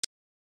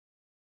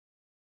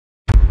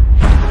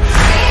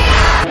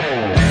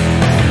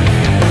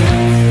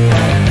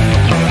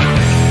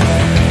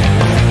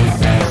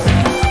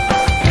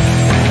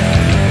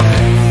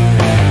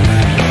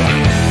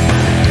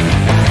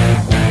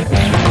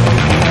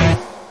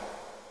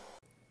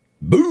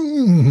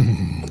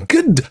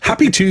good,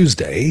 happy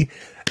Tuesday.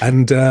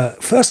 And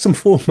first and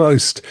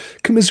foremost,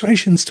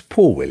 commiserations to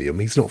poor William.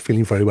 He's not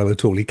feeling very well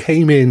at all. He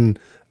came in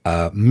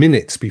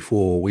minutes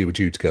before we were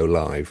due to go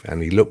live,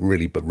 and he looked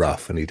really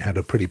rough, and he'd had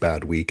a pretty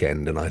bad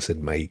weekend. And I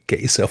said, mate, get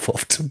yourself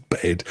off to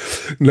bed.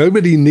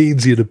 Nobody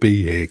needs you to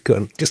be here.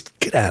 Just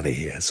get out of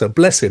here. So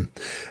bless him.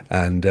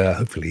 And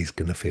hopefully he's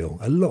going to feel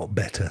a lot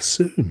better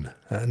soon.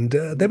 And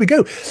there we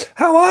go.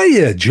 How are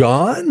you,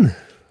 John?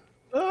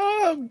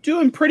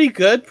 Doing pretty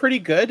good,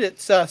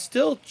 It's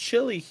still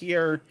chilly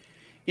here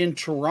in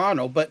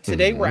Toronto, but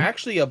today we're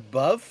actually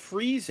above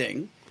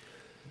freezing,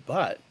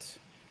 but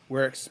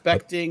we're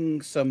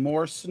expecting some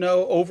more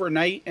snow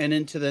overnight and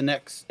into the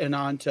next and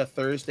on to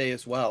Thursday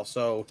as well.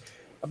 So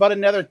about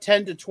another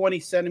 10 to 20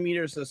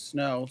 centimeters of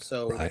snow.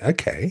 So right,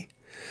 okay.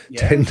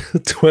 Yeah. 10 to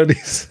 20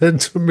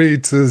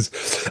 centimeters.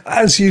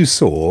 As you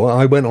saw,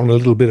 I went on a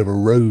little bit of a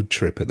road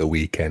trip at the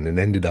weekend and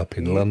ended up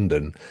in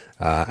London.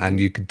 And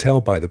you could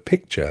tell by the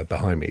picture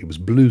behind me, it was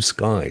blue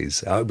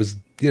skies. It was,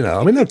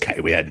 okay,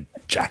 we had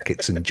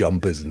jackets and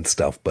jumpers and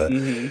stuff, but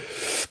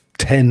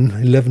 10,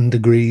 11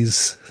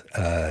 degrees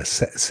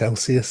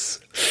Celsius.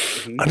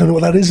 I don't know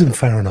what that is in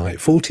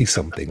Fahrenheit. 40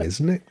 something,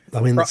 isn't it?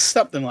 I mean,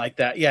 something like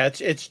that. Yeah,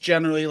 it's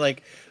generally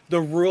like the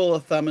rule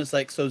of thumb is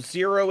like, so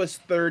 0 is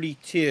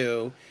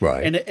 32,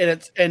 right? And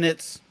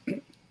it's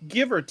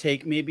give or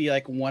take maybe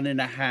like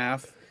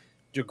 1.5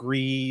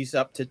 degrees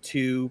up to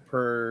 2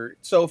 per.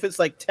 So if it's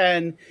like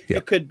 10,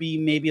 it could be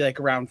maybe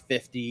like around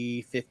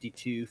 50,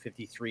 52,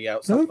 53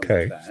 out.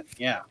 Okay. Like that.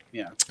 Yeah.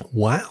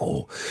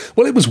 Wow.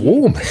 Well, it was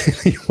warm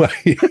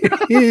anyway.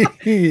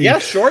 Yeah,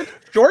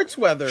 shorts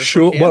weather.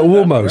 Well,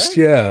 almost,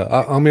 right?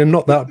 Yeah. I mean, I'm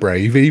not that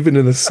brave. Even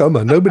in the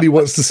summer, nobody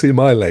wants to see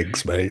my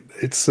legs, mate.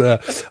 It's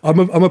I'm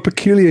a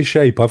peculiar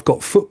shape. I've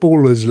got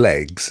footballer's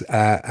legs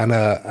and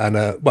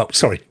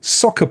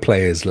soccer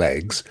player's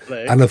legs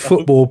and a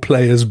football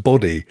player's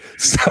body.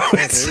 So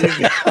it's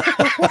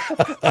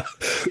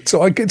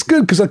it's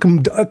good because I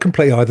can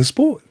play either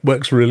sport.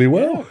 Works really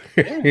well.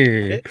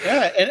 Yeah.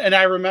 And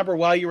I remember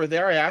while you were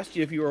there, I asked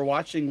you if you were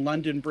watching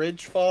London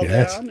Bridge fall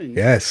down. And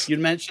you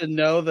mentioned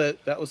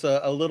that was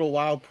a little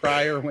while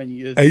prior when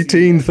you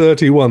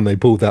 1831 they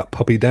pulled that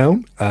puppy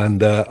down,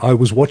 and I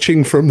was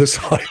watching from the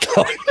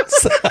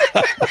sidelines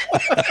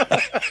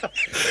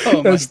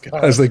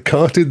as they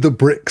carted the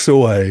bricks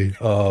away.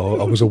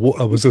 I was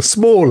a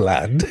small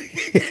lad.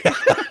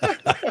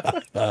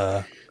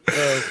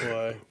 Oh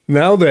boy.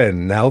 Now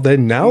then,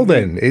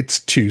 it's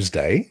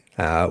Tuesday.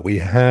 We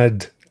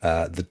had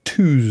the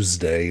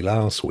Tuesday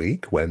last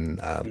week when,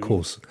 of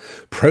course,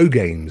 pro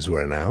games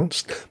were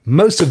announced.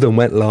 Most of them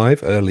went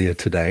live earlier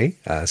today.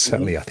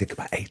 Certainly, I think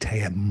about 8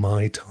 a.m.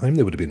 my time.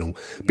 They would have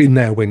been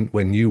there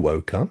when you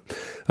woke up.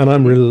 And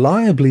I'm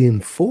reliably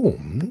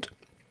informed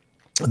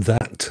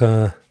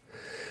that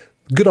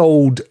good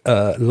old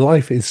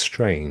Life is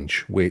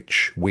Strange,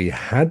 which we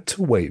had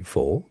to wait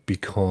for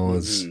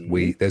because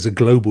there's a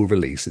global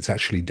release. It's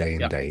actually day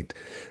and date,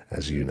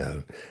 as you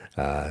know.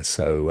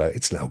 So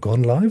it's now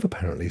gone live,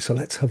 apparently. So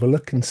let's have a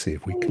look and see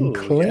if we can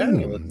claim.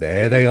 Yeah,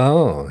 there they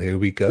are. Here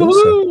we go.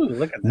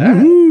 Look at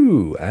that.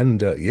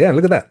 And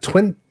look at that.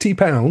 £20,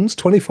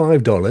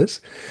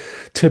 $25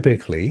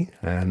 typically,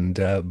 and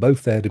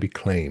both there to be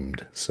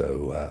claimed.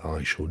 So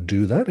I shall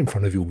do that in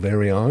front of your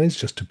very eyes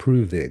just to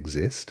prove they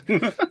exist.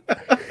 Not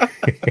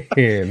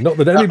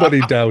that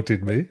anybody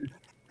doubted me.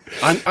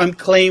 I'm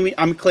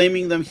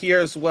claiming them here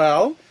as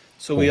well.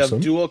 So we have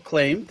dual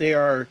claim. They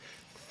are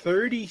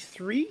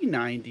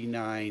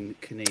 $33.99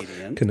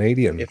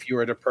 Canadian. If you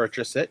were to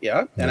purchase it,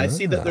 And I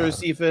see that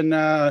there's even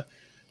what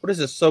is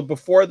this? So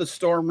before the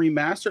Storm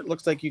Remastered, it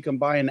looks like you can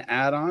buy an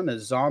add-on, a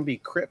zombie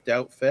crypt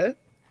outfit.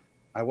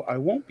 I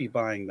won't be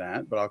buying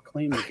that, but I'll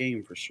claim the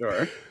game for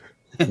sure.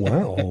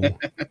 Wow.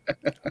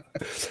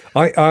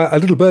 A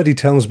little birdie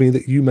tells me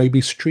that you may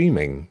be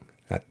streaming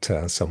at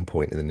some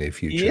point in the near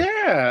future.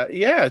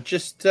 Yeah.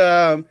 Just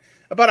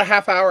about a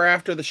half hour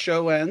after the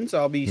show ends,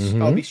 I'll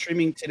be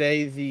streaming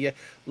today the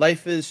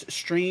Life is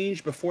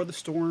Strange Before the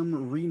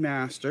Storm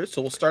Remastered.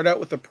 So we'll start out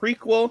with a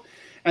prequel,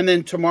 and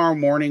then tomorrow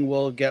morning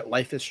we'll get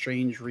Life is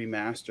Strange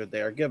Remastered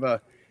there. Give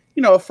a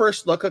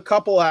first look, a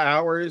couple of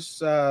hours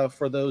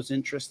for those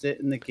interested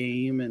in the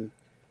game, and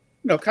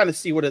kind of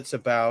see what it's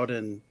about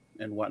and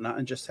whatnot,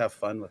 and just have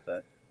fun with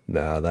it.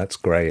 No, that's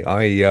great.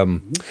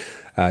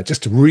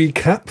 Just to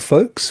recap,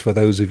 folks, for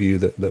those of you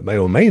that may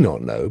or may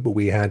not know, but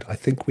I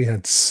think we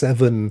had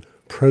 7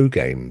 pro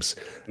games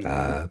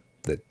that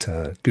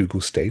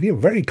Google Stadia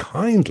very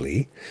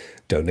kindly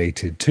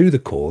donated to the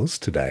cause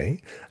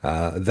today.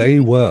 They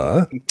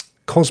were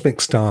Cosmic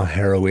Star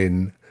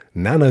Heroine,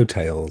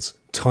 Nanotales,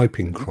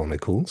 Typing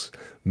Chronicles,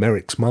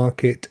 Merrick's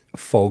Market,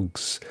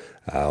 Fogs,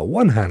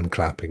 One Hand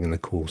Clapping, and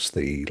of course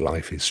the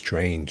Life is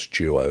Strange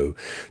duo.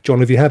 John,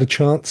 have you had a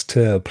chance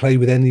to play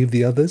with any of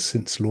the others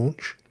since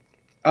launch?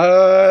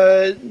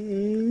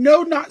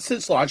 No, not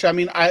since launch. I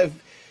mean,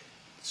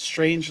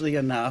 strangely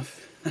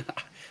enough,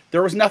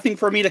 there was nothing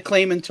for me to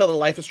claim until the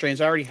Life is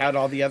Strange. I already had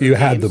all the other. You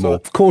games, had them all,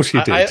 of course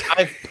you did.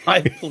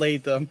 I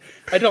played them.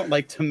 I don't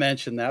like to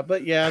mention that,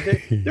 but yeah,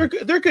 they're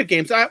good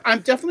games.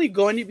 I'm definitely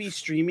going to be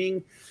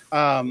streaming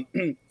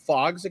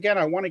Fogs again.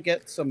 I want to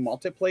get some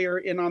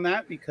multiplayer in on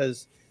that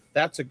because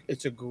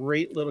it's a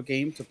great little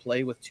game to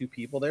play with two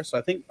people there. So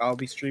I think I'll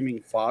be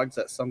streaming Fogs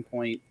at some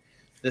point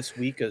this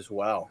week as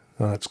well.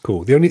 Oh, that's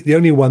cool. The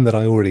only one that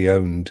I already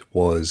owned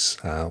was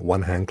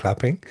One Hand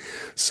Clapping.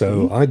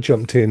 So I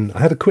jumped in. I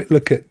had a quick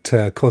look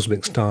at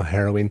Cosmic Star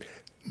Heroine.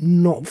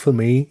 Not for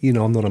me.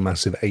 I'm not a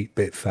massive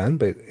 8-bit fan,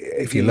 but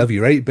if you love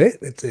your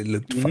 8-bit, it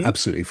looked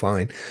absolutely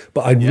fine.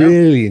 But I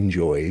really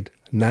enjoyed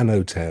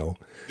Nanotale.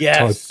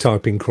 Yes.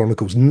 Typing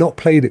Chronicles. Not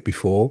played it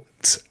before.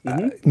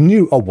 I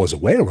was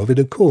aware of it,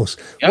 of course.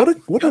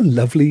 Yep. What a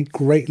lovely,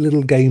 great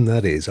little game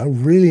that is. I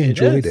really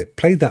enjoyed it.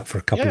 Played that for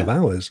a couple of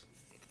hours.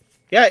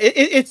 Yeah,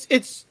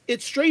 it's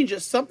strange.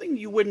 It's something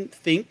you wouldn't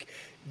think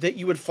that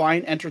you would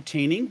find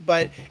entertaining,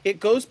 but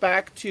it goes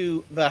back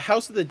to the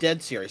House of the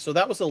Dead series. So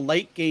that was a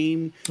light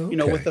game,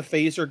 with the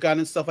phaser gun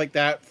and stuff like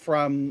that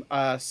from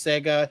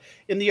Sega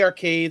in the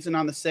arcades and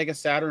on the Sega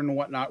Saturn and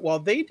whatnot. Well,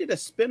 they did a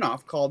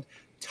spin-off called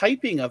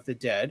Typing of the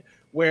Dead,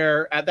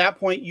 where at that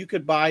point you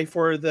could buy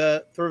for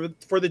the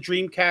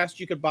Dreamcast,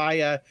 you could buy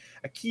a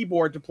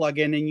keyboard to plug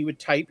in and you would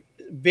type,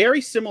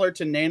 very similar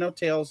to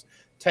Nanotale's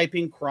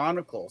Typing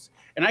Chronicles.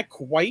 And I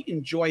quite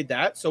enjoyed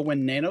that. So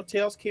when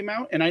Nanotales came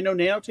out, and I know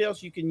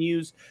Nanotales, you can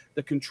use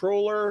the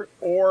controller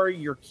or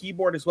your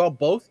keyboard as well,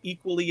 both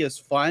equally as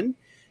fun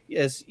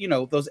as,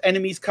 those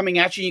enemies coming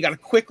at you. You got to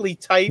quickly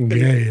type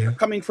and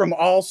coming from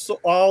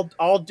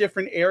all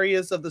different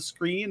areas of the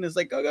screen. Is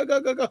like,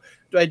 go.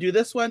 Do I do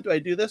this one? Do I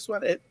do this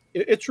one?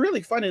 It's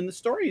really fun. And the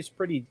story is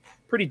pretty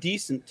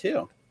decent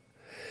too.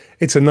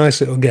 It's a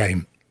nice little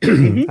game.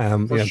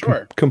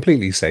 Sure.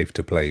 Completely safe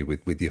to play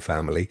with your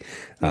family.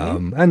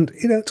 And,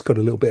 it's got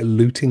a little bit of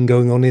looting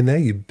going on in there.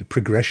 The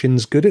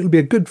progression's good. It'll be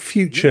a good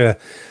future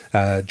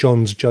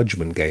John's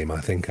Judgment game,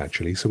 I think,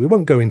 actually. So we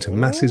won't go into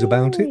masses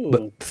about it,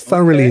 but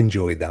thoroughly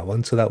enjoyed that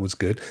one. So that was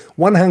good.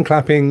 One Hand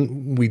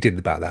Clapping, we did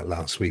about that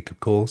last week,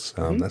 of course.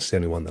 That's the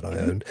only one that I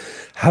owned.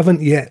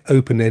 Haven't yet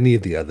opened any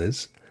of the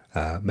others.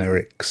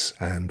 Merrick's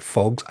and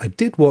Fogs. I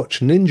did watch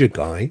Ninja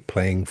Guy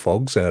playing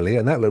Fogs earlier,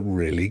 and that looked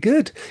really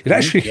good. It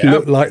actually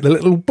looked like the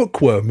little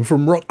bookworm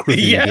from Rock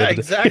Review. Yeah,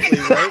 exactly.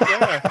 Right.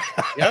 Yeah.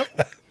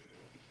 Yep.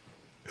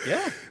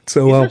 Yeah.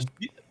 So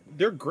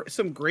they're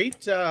some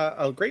great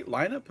a great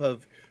lineup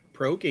of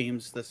pro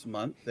games this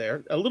month.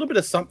 There, a little bit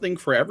of something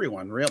for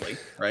everyone, really.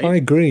 Right. I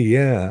agree.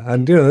 Yeah,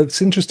 and it's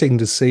interesting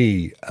to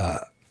see.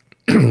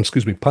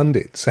 Excuse me,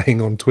 pundit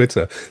saying on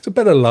Twitter, it's a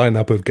better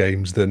lineup of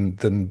games than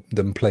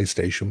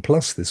PlayStation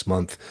Plus this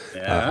month.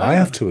 I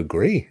have to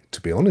agree,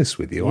 to be honest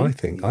with you. I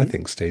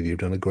think Stadia have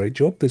done a great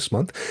job this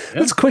month.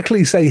 Let's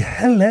quickly say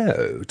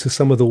hello to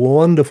some of the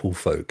wonderful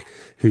folk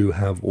who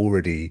have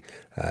already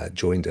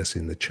joined us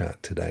in the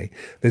chat today.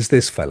 There's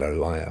this fellow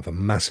who I have a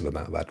massive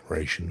amount of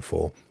admiration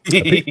for,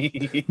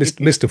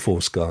 Mr.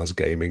 Four Scars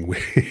Gaming.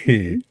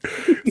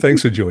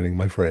 Thanks for joining,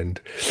 my friend.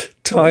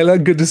 Tyler,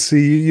 good to see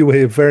you. You were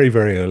here very,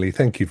 very early.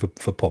 Thank you for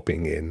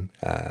popping in.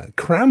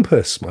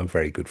 Krampus, my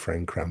very good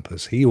friend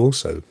Krampus, he's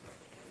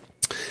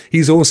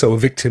also a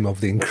victim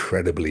of the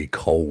incredibly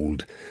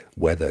cold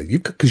weather.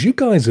 Because you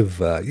guys have,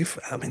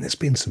 there's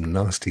been some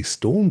nasty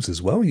storms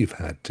as well you've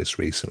had just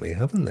recently,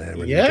 haven't there?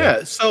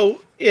 And,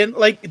 so in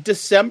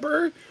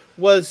December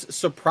was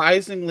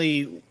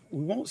surprisingly,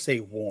 we won't say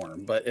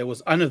warm, but it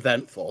was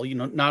uneventful,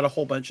 not a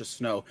whole bunch of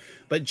snow.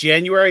 But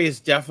January has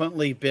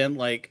definitely been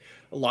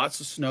lots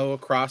of snow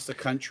across the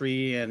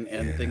country and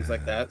things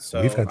like that.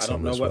 So we've had I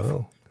don't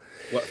know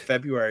what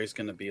February is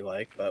going to be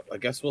like, but I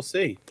guess we'll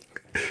see.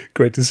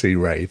 Great to see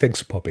Ray. Thanks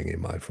for popping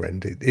in, my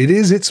friend.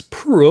 It's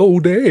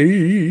pro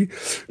day.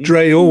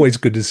 Dre, always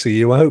good to see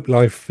you. I hope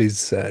life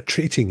is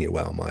treating you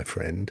well, my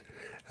friend.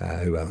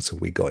 Who else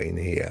have we got in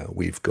here?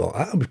 We've got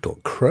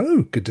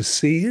Crow. Good to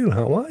see you.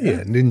 How are you?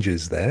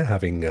 Ninja's there,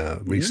 having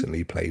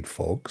recently played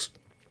Fogs.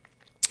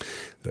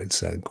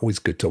 It's always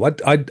good to.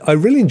 I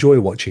really enjoy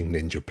watching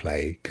Ninja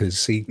play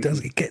because he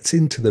gets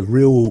into the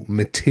real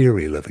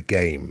material of a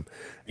game.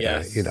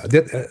 Yes.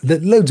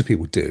 Loads of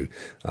people do.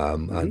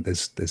 And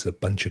there's a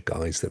bunch of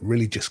guys that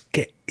really just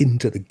get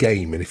into the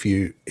game. And if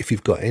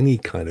you've got any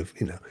kind of,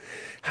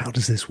 how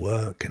does this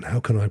work and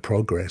how can I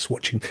progress?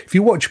 If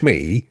you watch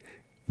me,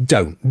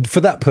 don't.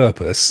 For that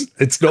purpose,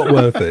 it's not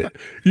worth it.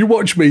 You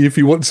watch me if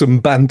you want some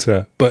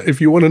banter, but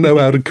if you want to know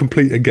how to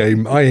complete a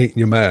game, I ain't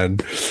your man.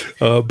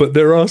 But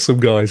there are some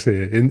guys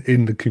here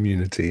in the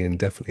community, and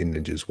definitely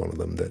Ninja's one of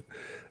them, that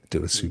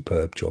do a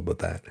superb job of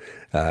that.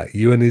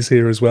 Ewan is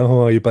here as well.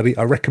 How are you, buddy?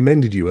 I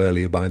recommended you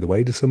earlier, by the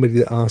way, to somebody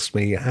that asked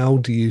me, how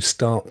do you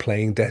start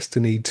playing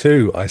Destiny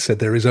 2? I said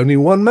there is only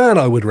one man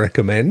I would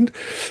recommend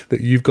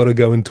that you've got to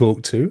go and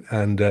talk to,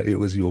 and it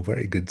was your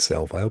very good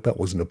self. I hope that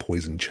wasn't a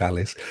poison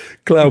chalice.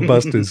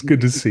 Cloudbusters,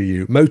 good to see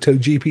you.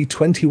 MotoGP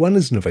 21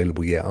 isn't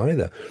available yet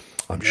either.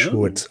 I'm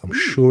sure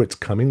it's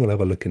coming. We'll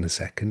have a look in a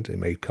second. It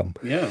may come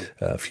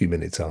a few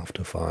minutes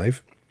after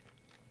 5.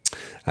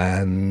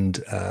 And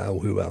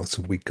who else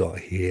have we got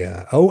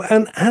here? Oh,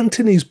 and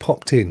Anthony's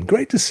popped in.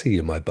 Great to see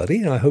you, my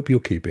buddy. I hope you're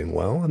keeping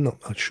well. I'm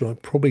not sure.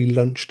 Probably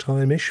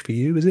lunchtime-ish for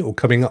you, is it? Or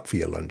coming up for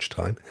your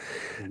lunchtime.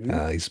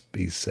 He's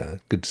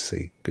good to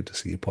see. Good to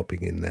see you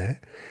popping in there.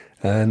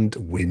 And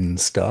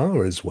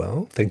Winstar as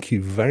well. Thank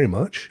you very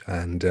much.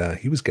 And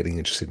he was getting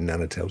interested in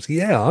Nanotales.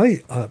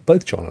 Yeah,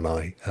 both John and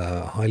I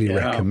highly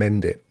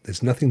recommend it.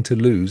 There's nothing to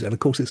lose, and of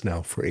course, it's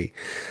now free.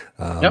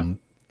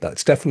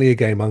 That's definitely a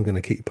game I'm going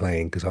to keep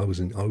playing because I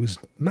was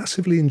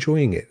massively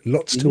enjoying it.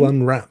 Lots to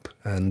unwrap,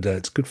 and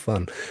it's good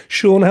fun.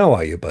 Sean, how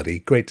are you, buddy?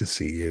 Great to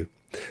see you.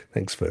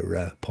 Thanks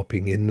for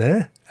popping in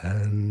there.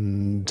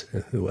 And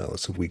who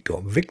else have we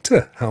got?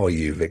 Victor, how are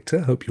you,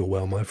 Victor? Hope you're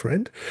well, my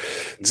friend.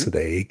 So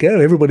there you go.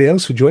 Everybody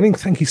else for joining,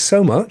 thank you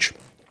so much.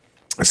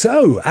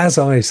 So, as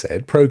I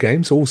said, Pro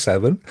Games, all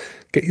 7.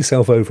 Get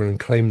yourself over and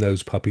claim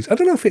those puppies. I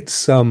don't know if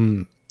it's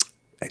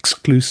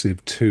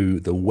exclusive to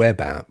the web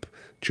app,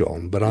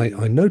 John, but I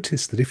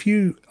noticed that if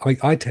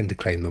I tend to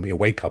claim them. You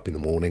wake up in the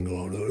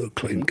morning,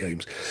 claim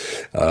games.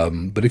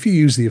 But if you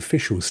use the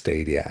official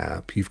Stadia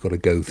app, you've got to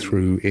go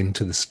through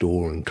into the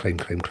store and claim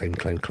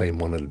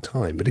one at a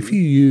time. But if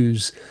you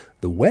use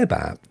the web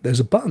app, there's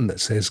a button that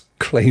says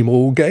claim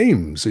all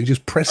games. So you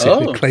just press it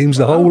and it claims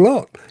the whole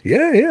lot.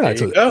 Yeah.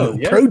 It's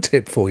a pro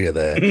tip for you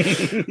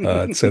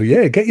there. So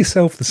yeah, get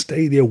yourself the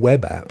Stadia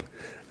web app.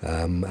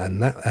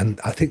 And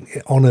I think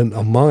on an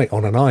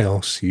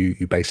iOS,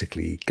 you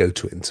basically go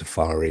to it in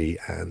Safari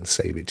and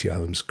save it to your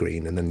home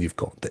screen, and then you've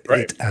got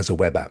it as a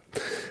web app.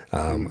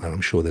 And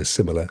I'm sure there's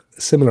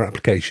similar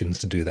applications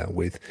to do that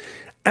with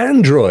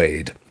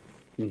Android.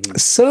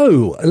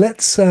 So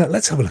let's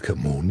have a look at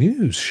more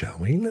news, shall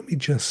we? Let me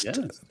just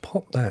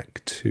pop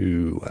back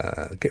to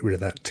get rid of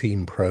that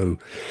Team Pro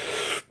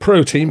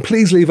team.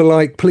 Please leave a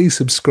like. Please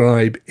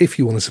subscribe if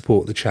you want to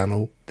support the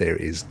channel. There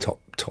is top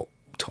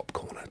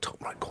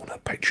right corner,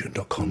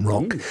 patreon.com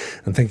rock.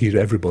 And thank you to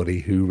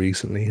everybody who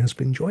recently has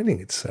been joining.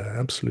 It's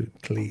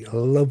absolutely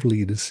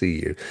lovely to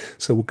see you.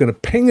 So we're going to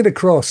ping it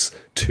across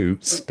to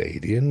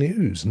Stadia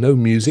News. No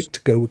music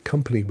to go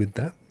accompany with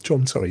that.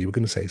 John, sorry, you were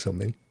going to say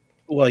something.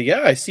 Well,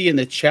 yeah, I see in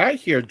the chat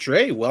here,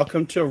 Dre,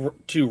 welcome to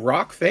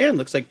Rock Fan.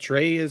 Looks like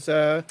Dre is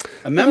a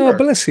member. Oh,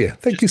 bless you.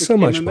 Thank you so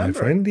much, my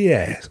friend.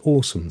 Yeah,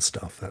 awesome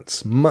stuff.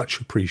 That's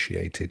much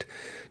appreciated.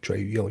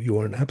 Dre,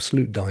 you're an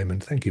absolute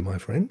diamond. Thank you, my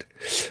friend.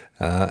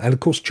 And of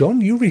course, John,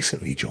 you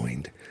recently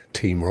joined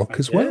Team Rock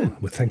as well.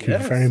 Well, thank you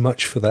very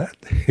much for that.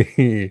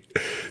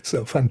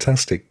 So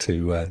fantastic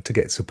to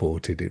get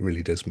supported. It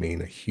really does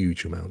mean a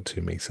huge amount to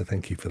me. So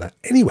thank you for that.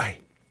 Anyway,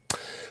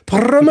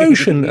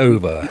 promotion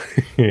over.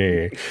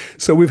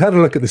 So we've had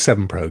a look at the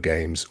 7 Pro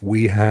games.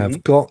 We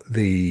have got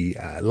the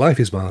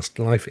Life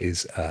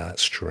is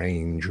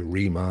Strange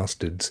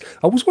remastered.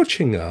 I was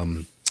watching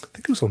I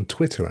think it was on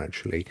Twitter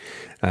actually,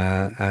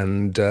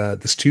 and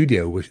the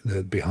studio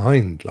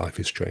behind Life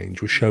is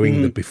Strange was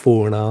showing the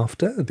before and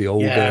after, the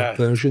older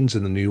versions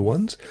and the new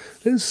ones.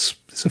 There's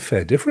a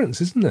fair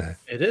difference, isn't there?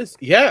 It is.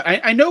 Yeah,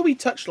 I know we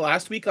touched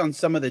last week on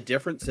some of the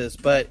differences,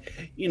 but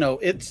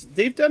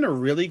they've done a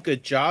really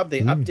good job.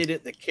 They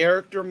updated the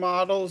character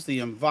models, the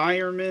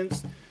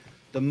environments,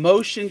 the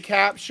motion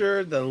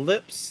capture, the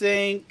lip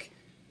sync,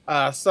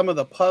 some of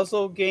the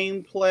puzzle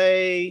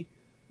gameplay,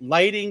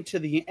 lighting to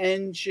the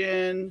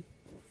engine.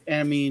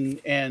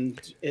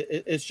 And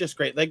it's just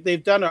great. Like,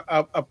 they've done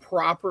a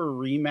proper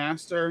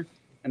remaster,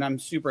 and I'm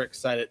super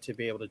excited to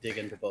be able to dig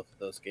into both of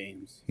those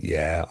games.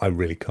 Yeah, I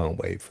really can't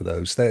wait for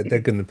those. They're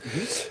going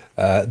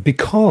to,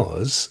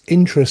 because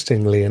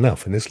interestingly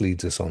enough, and this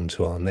leads us on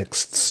to our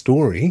next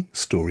story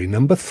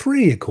number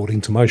 3,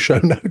 according to my show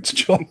notes,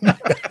 John.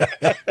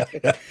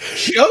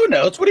 Show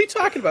notes? What are you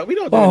talking about? We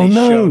don't do any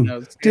show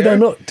notes here.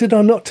 Did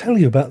I not tell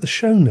you about the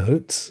show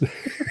notes?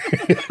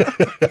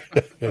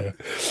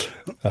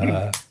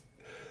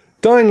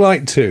 Dying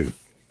Light 2.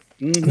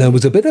 There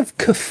was a bit of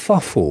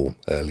kerfuffle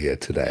earlier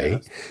today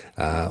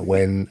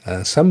when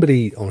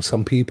somebody or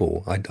some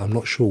people, I'm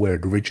not sure where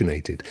it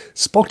originated,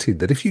 spotted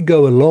that if you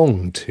go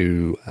along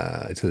to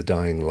the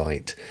Dying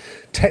Light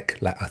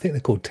I think they're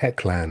called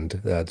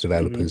Techland, the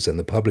developers and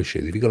the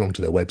publishers, if you go along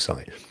to their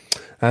website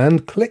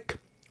and click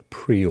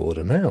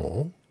pre-order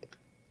now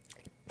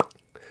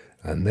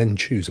and then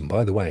choose, and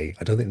by the way,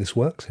 I don't think this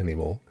works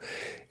anymore.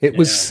 It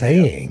was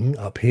saying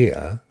up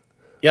here,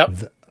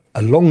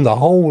 along the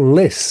whole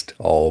list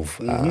of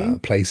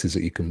places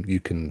that you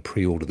can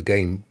pre-order the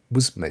game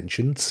was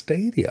mentioned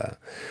Stadia,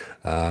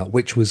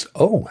 which was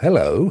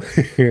hello.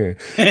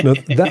 No,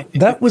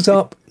 that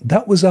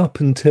was up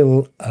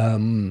until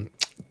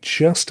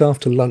just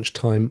after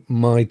lunchtime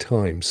my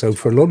time. So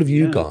for a lot of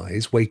you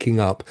guys waking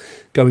up,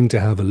 going to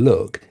have a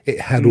look, it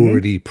had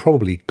already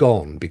probably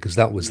gone, because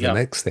that was the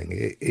next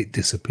thing. It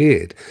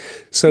disappeared.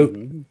 So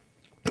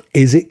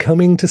is it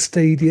coming to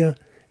Stadia?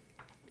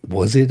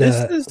 Was it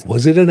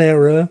an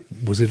error?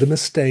 Was it a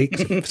mistake?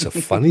 It's a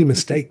funny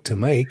mistake to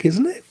make,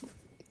 isn't it?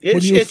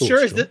 It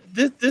sure is.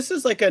 This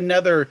is like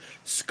another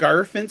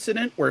Scarf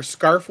incident, where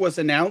Scarf was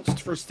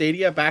announced for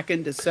Stadia back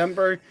in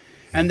December,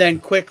 and then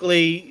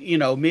quickly,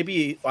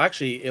 maybe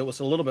actually it was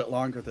a little bit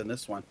longer than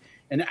this one.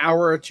 An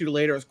hour or two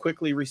later, it was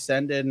quickly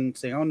rescinded and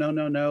saying, "Oh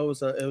no,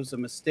 it was a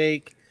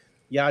mistake."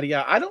 Yada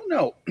yada. I don't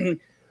know.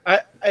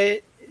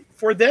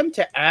 For them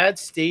to add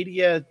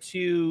Stadia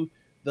to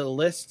the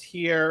list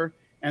here,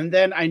 and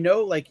then I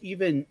know like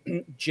even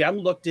Jem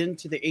looked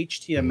into the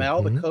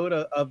HTML, the code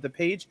of the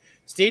page.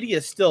 Stadia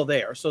is still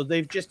there, so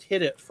they've just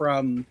hid it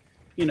from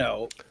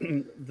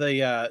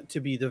the to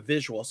be the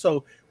visual.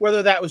 So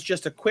whether that was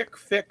just a quick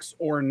fix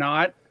or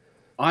not,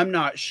 I'm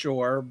not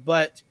sure,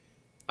 but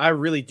I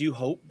really do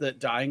hope that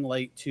Dying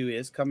Light 2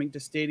 is coming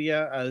to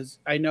Stadia. As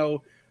I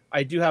know,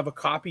 I do have a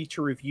copy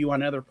to review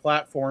on other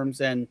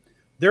platforms, and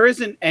there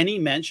isn't any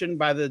mention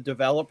by the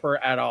developer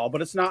at all,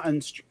 but it's not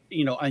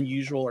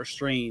unusual or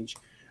strange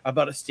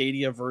about a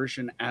Stadia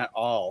version at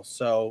all.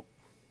 So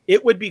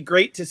it would be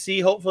great to see.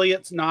 Hopefully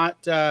it's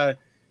not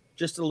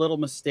just a little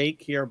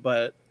mistake here,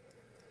 but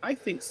I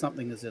think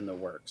something is in the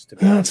works.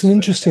 That's an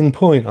interesting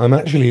point. I'm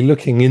actually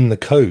looking in the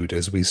code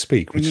as we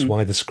speak, which is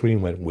why the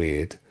screen went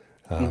weird.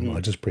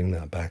 I'll just bring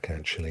that back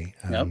actually,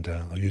 and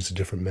I'll use a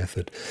different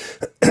method.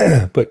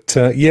 But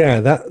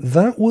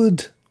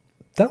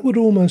that would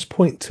almost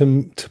point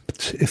to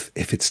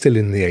if it's still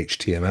in the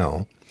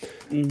HTML,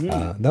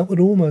 that would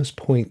almost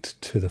point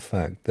to the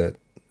fact that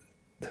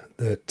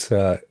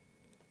they're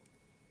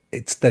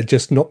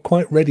just not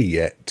quite ready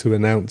yet to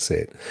announce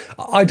it.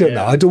 I don't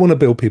know. I don't want to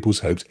build people's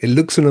hopes. It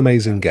looks an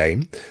amazing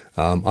game.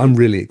 I'm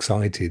really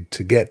excited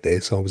to get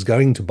this. I was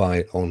going to buy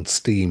it on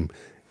Steam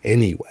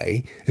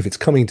anyway. If it's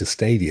coming to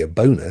Stadia,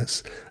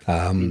 bonus,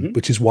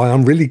 which is why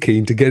I'm really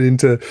keen to get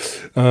into,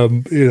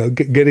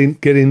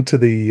 get into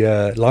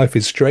the Life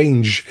is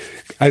Strange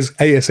as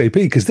ASAP,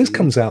 because this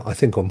comes out, I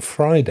think, on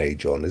Friday,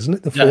 John, isn't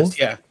it? The 4th?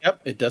 Yeah.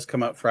 Yep. It does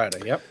come out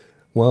Friday. Yep.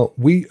 Well,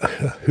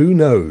 who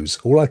knows?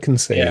 All I can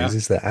say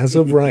is that as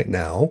of right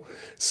now,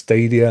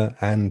 Stadia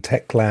and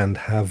Techland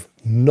have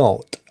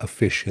not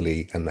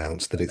officially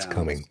announced that it's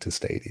coming to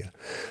Stadia.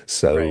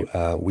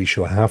 So we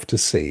shall have to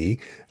see.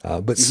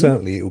 But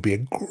certainly it will be a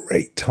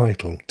great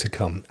title to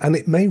come. And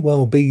it may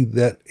well be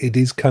that it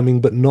is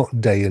coming, but not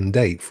day and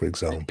date, for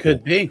example. It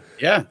could be,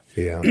 yeah.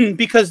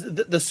 Because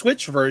the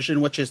Switch version,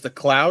 which is the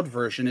cloud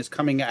version, is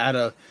coming at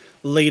a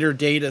later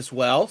date as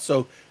well.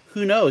 So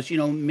who knows?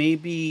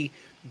 Maybe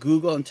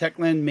Google and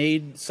Techland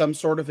made some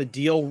sort of a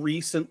deal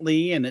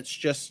recently, and it's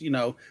just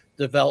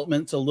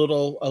development's a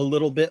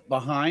little bit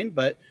behind,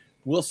 but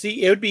we'll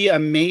see. It would be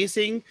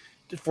amazing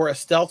for a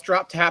stealth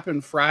drop to happen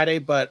Friday,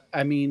 but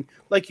I mean,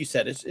 like you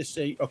said, it's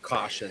a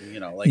caution,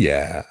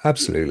 yeah,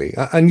 absolutely.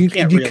 And you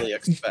can't really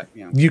expect.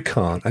 You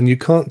can't, and you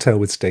can't tell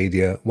with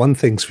Stadia. One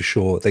thing's for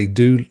sure,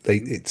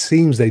 it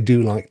seems they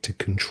do like to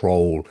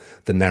control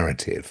the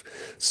narrative.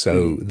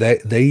 So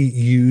they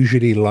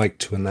usually like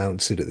to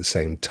announce it at the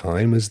same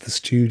time as the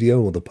studio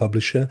or the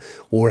publisher,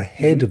 or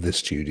ahead of the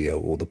studio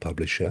or the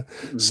publisher.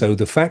 So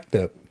the fact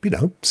that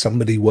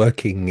somebody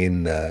working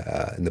in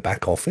the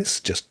back office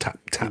just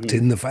tapped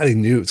in the fact they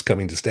knew it was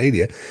coming to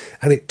Stadia,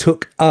 and it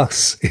took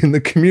us in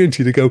the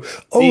community to go,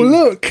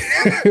 look,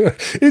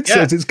 it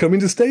says it's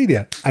coming to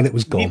Stadia, and it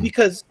was gone.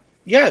 Because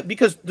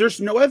there's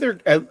no other,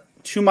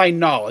 to my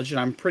knowledge, and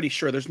I'm pretty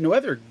sure there's no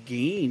other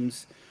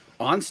games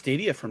on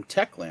Stadia from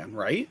Techland,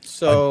 right?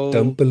 So I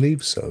don't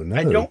believe so. No,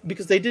 I don't,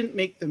 because they didn't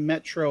make the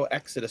Metro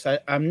Exodus.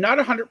 I'm not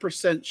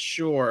 100%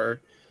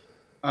 sure,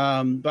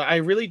 but I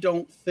really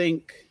don't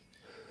think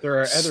there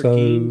are other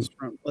games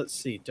from, let's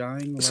see,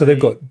 Dying Light. So they've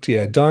got,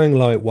 Dying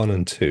Light 1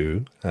 and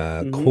 2,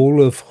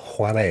 Call of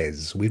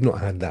Juarez. We've not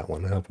had that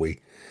one, have we?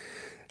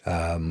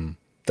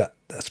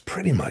 That's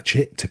pretty much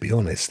it, to be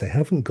honest. They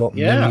haven't got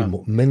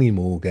many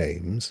more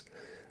games.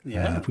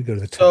 If we go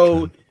to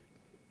the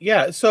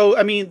so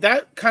I mean,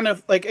 that kind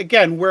of like,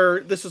 again,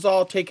 this is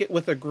all, take it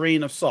with a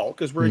grain of salt,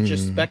 because we're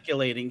just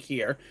speculating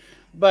here.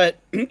 But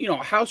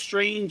how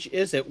strange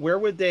is it? Where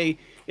would they,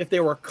 if they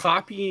were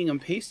copying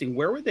and pasting,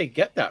 where would they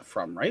get that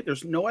from, right?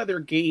 There's no other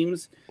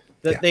games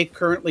that they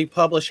currently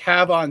publish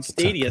have on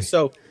Stadia.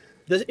 Exactly.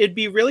 So it'd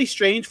be really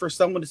strange for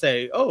someone to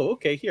say, oh,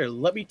 okay, here,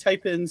 let me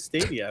type in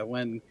Stadia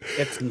when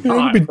it's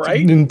not,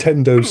 right?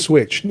 Nintendo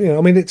Switch.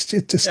 I mean, it's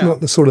just not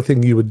the sort of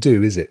thing you would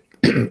do, is it?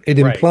 It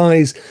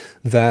implies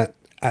that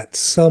at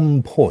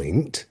some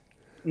point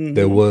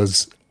there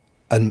was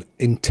an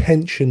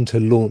intention to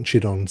launch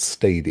it on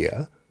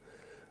Stadia.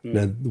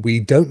 Now,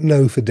 we don't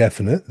know for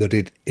definite that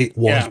it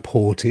was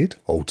ported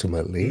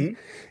ultimately.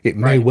 It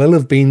may well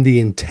have been the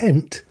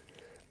intent,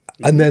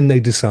 and then they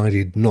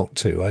decided not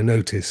to. I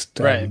noticed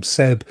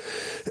Seb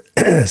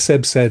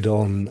said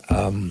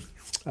on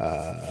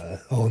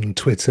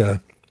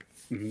Twitter,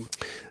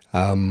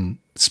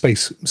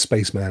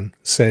 Spaceman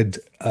said,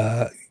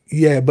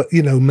 but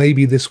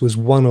maybe this was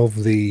one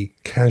of the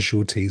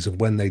casualties of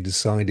when they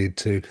decided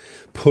to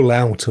pull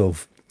out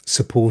of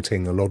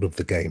supporting a lot of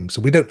the games.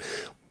 So we don't.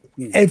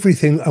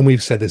 Everything, and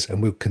we've said this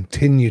and we'll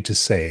continue to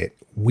say it,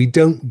 we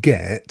don't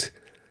get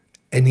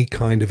any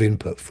kind of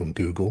input from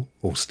Google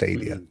or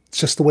Stadia. It's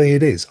just the way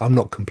it is. I'm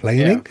not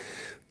complaining.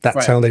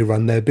 That's how they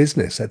run their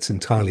business. That's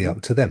entirely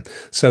up to them.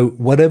 So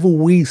whatever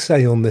we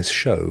say on this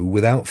show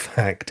without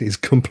fact is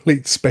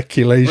complete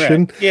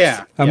speculation. Right.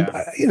 Yeah.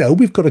 You know,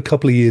 we've got a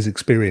couple of years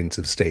experience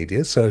of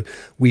Stadia, so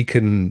we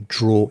can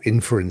draw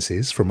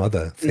inferences from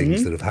other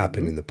things that have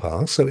happened in the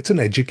past. So it's an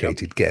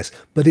educated guess,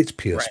 but it's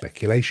pure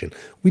speculation.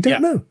 We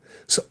don't know.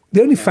 So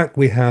the only fact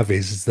we have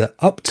is that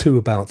up to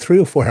about 3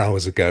 or 4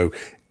 hours ago,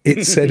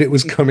 it said it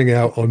was coming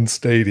out on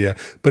Stadia,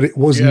 but it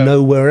was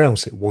nowhere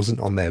else. It wasn't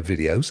on their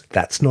videos.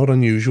 That's not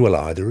unusual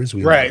either, as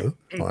we know.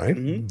 Right?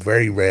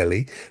 Very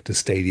rarely does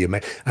Stadia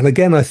make. And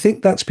again, I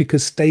think that's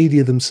because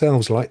Stadia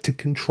themselves like to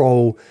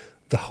control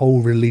the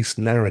whole release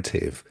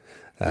narrative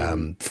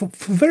for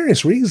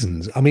various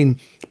reasons. I mean,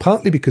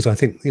 partly because I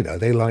think, you know,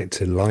 they like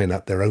to line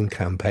up their own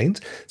campaigns.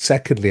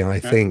 Secondly,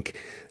 I think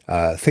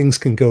things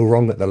can go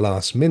wrong at the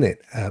last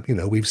minute. You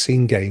know, we've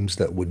seen games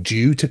that were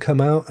due to come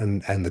out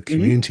and the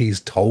community's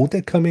told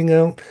they're coming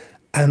out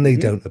and they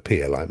don't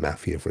appear, like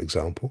Mafia, for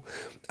example.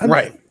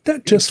 And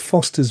that just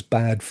fosters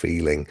bad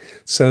feeling.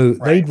 So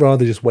they'd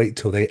rather just wait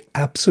till they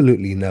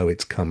absolutely know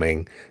it's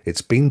coming.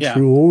 It's been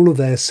through all of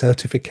their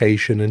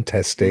certification and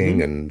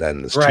testing and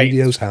then the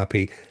studio's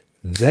happy.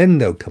 Then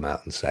they'll come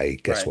out and say,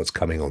 guess what's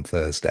coming on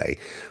Thursday,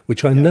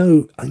 which I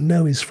know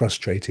is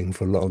frustrating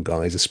for a lot of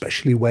guys,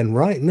 especially when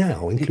right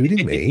now,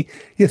 including me,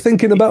 you're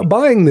thinking about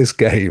buying this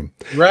game.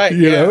 Right.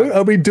 You know,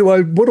 I mean,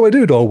 what do I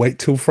do? Do I wait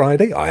till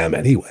Friday? I am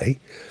anyway.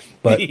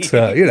 But,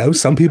 you know,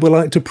 some people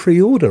like to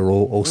pre-order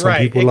or some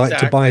people like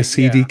to buy a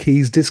CD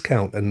keys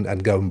discount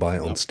and go and buy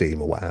it on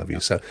Steam or what have you.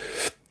 So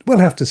we'll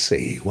have to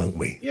see, won't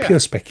we? Pure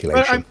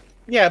speculation.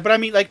 But I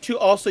mean, like, too,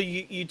 also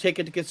you take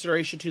into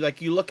consideration, too,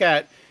 like you look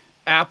at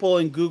Apple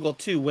and Google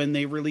too, when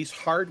they release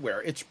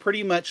hardware, it's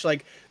pretty much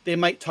like they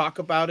might talk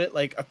about it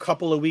like a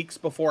couple of weeks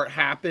before it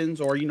happens,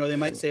 or, you know, they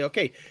might say,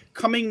 okay,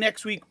 coming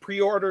next week,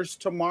 pre-orders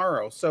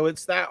tomorrow. So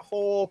it's that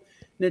whole,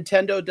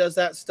 Nintendo does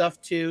that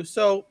stuff too.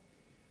 So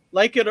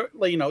like it, or,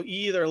 you know,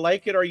 you either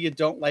like it or you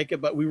don't like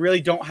it, but we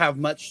really don't have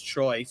much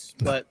choice.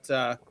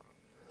 But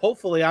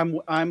hopefully,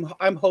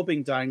 I'm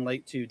hoping Dying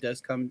Light 2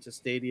 does come to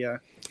Stadia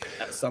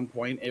at some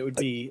point. It would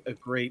be a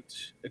great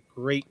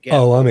game.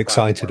 Oh, I'm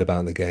excited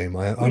about the game.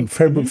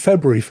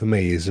 February for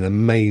me is an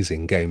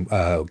amazing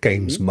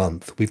games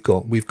month. We've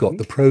got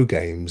the pro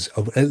games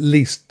of at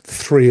least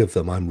 3 of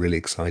them. I'm really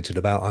excited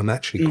about. I'm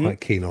actually quite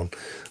keen on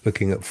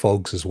looking at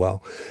Fogs as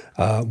well.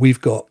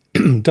 We've got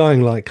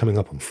Dying Light coming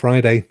up on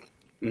Friday.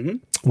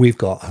 We've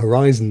got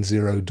Horizon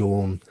Zero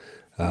Dawn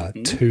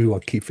 2.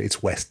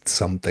 It's West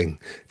something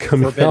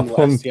coming Forbidden up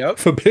West, on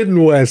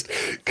Forbidden West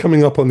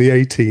coming up on the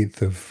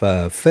 18th of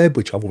Feb,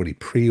 which I've already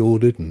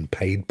pre-ordered and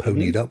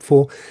ponied up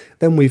for.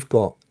 Then we've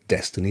got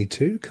Destiny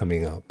 2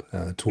 coming up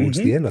towards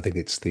the end. I think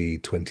it's the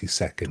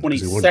 22nd.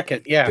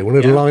 22nd, They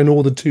wanted to line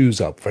all the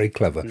 2s up. Very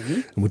clever.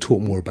 And we'll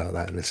talk more about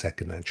that in a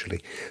second,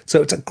 actually.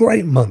 So it's a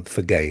great month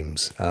for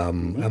games.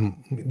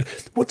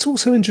 What's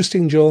also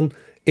interesting, John,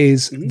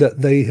 is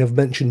that they have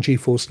mentioned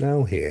GeForce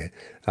Now here.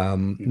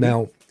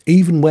 Now,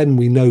 even when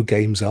we know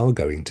games are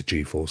going to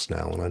GeForce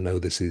Now, and I know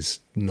this is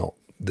not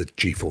the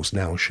GeForce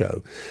Now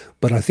show,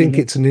 but I think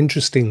it's an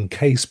interesting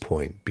case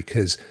point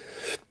because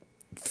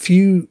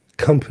few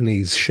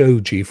companies show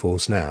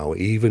GeForce Now,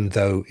 even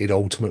though it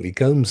ultimately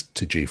goes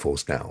to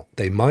GeForce Now.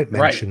 They might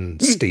mention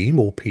Steam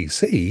or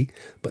PC,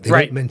 but they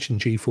don't mention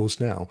GeForce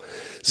Now.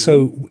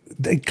 So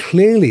they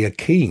clearly are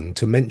keen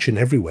to mention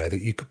everywhere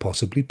that you could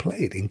possibly play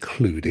it,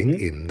 including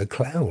in the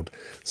cloud.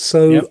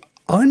 So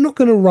I'm not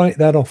going to write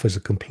that off as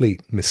a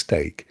complete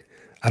mistake.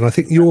 And I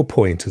think your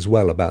point as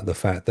well about the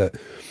fact that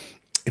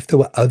if there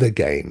were other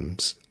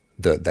games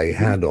that they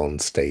had on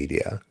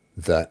Stadia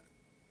that,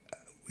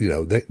 you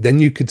know, then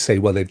you could say,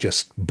 well, they've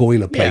just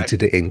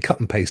boilerplated it in, cut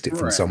and paste it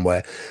from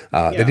somewhere.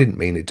 They didn't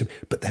mean it to,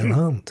 but there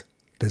aren't.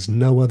 There's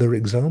no other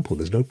example.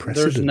 There's no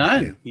precedent. There's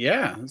none.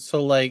 Yeah.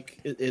 So like,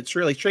 it's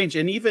really strange.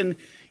 And even,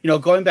 you know,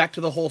 going back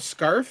to the whole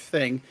Scarf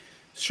thing,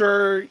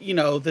 sure, you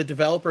know, the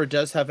developer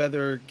does have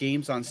other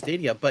games on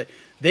Stadia, but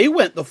they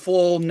went the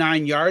full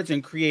 9 yards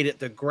and created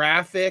the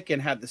graphic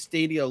and had the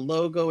Stadia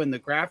logo and the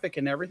graphic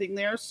and everything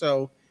there.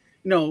 So,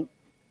 you know,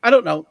 I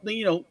don't know,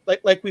 you know,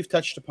 like we've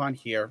touched upon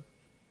here,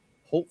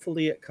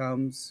 hopefully it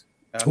comes.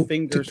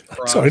 Fingers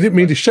crossed. Sorry, I didn't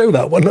mean to show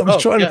that one. I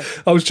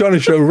was trying to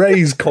show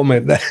Ray's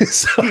comment there.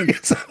 Sorry,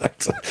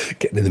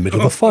 getting in the middle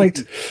of a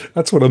fight.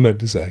 That's what I meant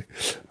to say.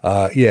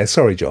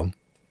 Sorry, John.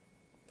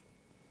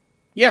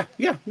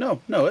 No,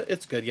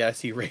 it's good. Yeah, I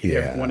see Ray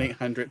there.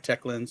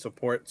 1-800-TechLin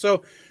support.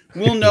 So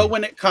we'll know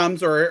when it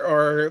comes,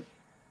 or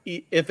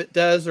if it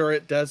does or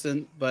it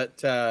doesn't.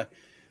 But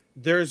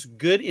there's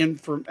good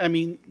info. I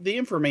mean, the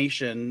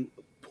information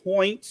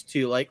points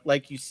to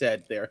like you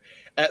said there.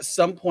 At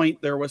some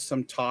point, there was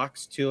some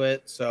talks to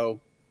it. So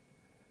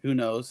who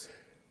knows?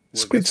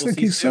 Squids, thank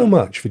you so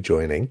much for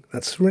joining.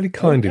 That's really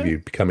kind of you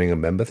becoming a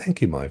member.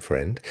 Thank you, my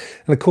friend.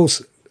 And of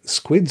course,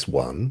 Squids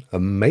won a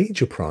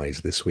major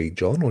prize this week,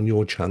 John, on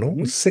your channel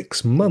with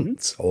 6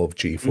 months of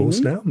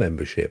GeForce Now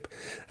membership.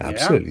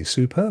 Absolutely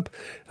superb.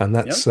 And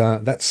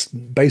that's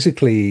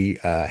basically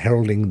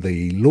heralding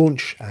the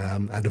launch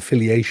and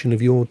affiliation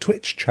of your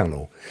Twitch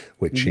channel,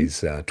 which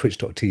is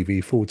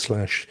twitch.tv/Four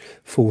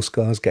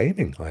Scars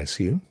Gaming, I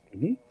assume.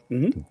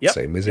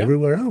 Same as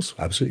everywhere else.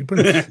 Absolutely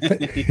brilliant.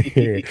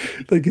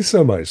 Thank you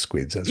so much,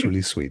 Squids. That's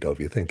really sweet of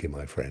you. Thank you,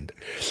 my friend.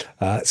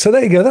 So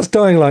there you go. That's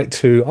Dying Light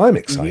 2. I'm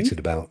excited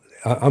about.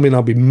 I mean,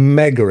 I'll be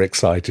mega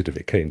excited if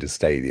it came to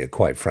Stadia,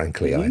 quite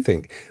frankly. I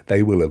think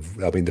they will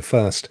have. I mean, the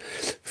first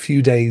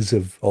few days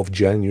of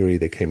January,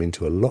 they came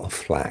into a lot of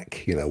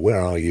flack. You know, where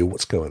are you?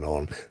 What's going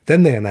on?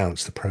 Then they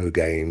announced the pro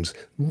games.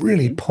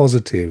 Really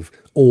positive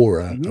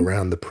aura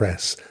around the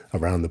press,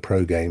 around the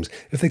pro games.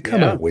 If they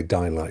come out with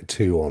Dying Light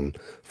 2 on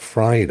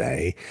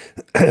Friday,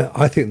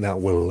 I think that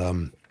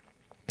will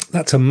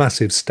that's a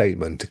massive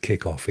statement to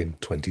kick off in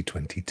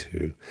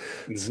 2022.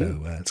 So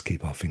let's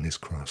keep our fingers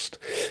crossed.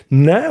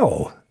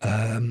 Now,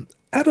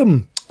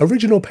 Adam,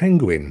 Original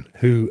Penguin,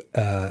 who,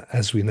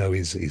 as we know,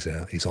 he's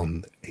a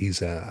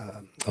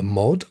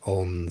mod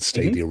on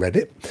Stadia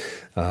Reddit,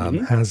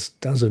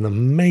 does an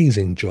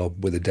amazing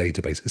job with a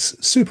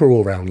database. Super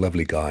all round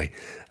lovely guy,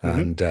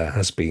 and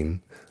has been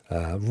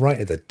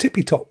right at the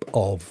tippy top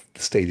of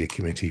the Stadia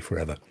community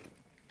forever.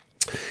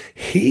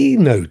 He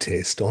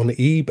noticed on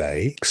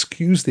eBay,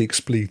 excuse the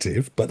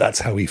expletive, but that's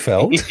how he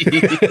felt.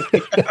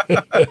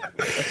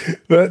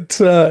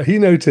 But he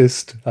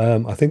noticed,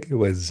 I think it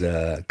was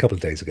a couple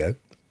of days ago,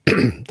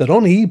 that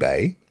on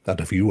eBay, I don't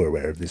know if you were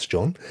aware of this,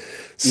 John,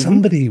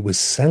 somebody was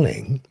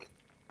selling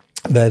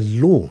their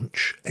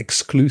launch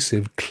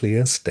exclusive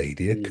Clear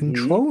Stadia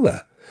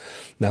controller.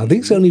 Now,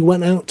 these only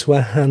went out to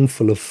a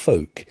handful of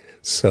folk.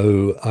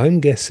 So I'm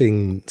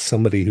guessing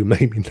somebody who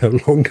maybe no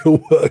longer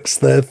works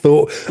there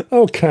thought,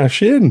 "I'll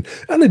cash in,"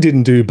 and it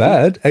didn't do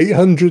bad.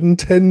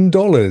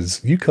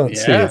 $810. You can't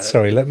see it.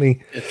 Sorry, let me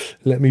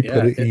put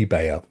it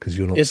eBay up because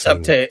you're not. It's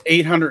up to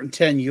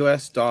 $810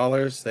 US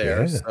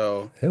there.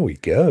 So there we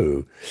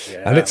go,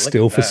 and it's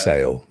still for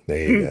sale.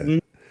 There you go.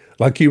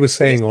 Like you were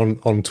saying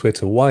on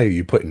Twitter, why are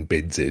you putting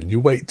bids in? You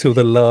wait till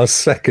the last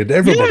second.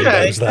 Everybody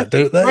knows that,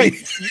 don't they? Right.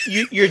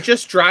 You're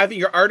just driving.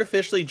 You're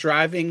artificially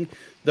driving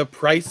the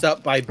price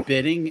up by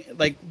bidding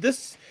like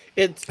this.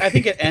 I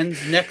think it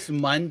ends next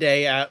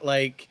Monday at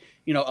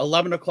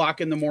 11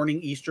 o'clock in the morning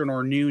Eastern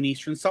or noon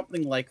Eastern,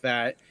 something like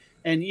that.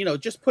 And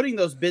just putting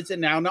those bids in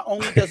now, not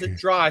only does it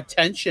draw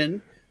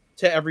attention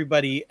to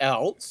everybody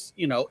else,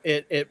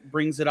 it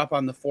brings it up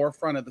on the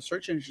forefront of the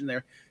search engine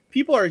there.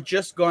 People are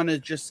just going to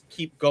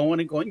keep going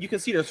and going. You can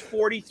see there's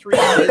 43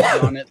 bids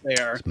on it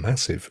there. It's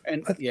massive.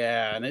 And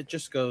and it's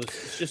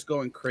just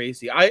going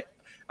crazy. I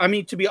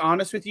mean, to be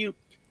honest with you,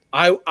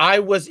 I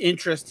was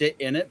interested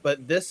in it,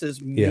 but this is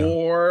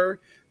more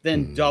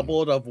than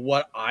doubled of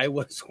what I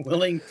was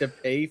willing to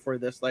pay for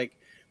this. Like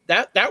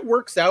that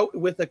works out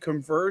with a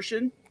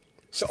conversion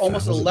to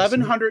almost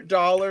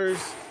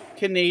 $1,100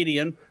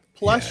 Canadian.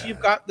 Plus you've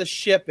got the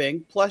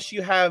shipping. Plus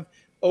you have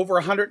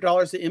over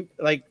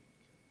 $100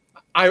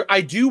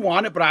 I do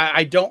want it, but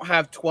I don't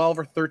have $1,200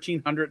 or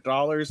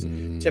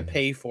 $1,300 to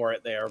pay for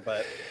it there.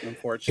 But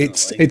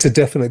unfortunately, it's a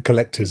definite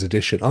collector's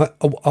edition.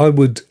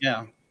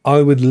 I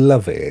would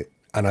love it,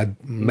 and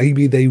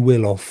maybe they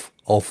will off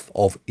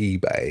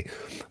eBay.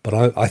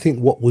 But I think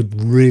what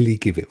would really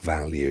give it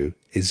value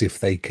is if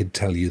they could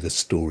tell you the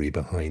story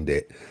behind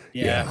it.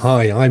 Yeah.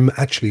 Hi, I'm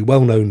actually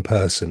well-known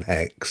person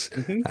X,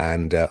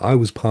 and I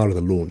was part of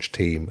the launch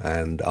team,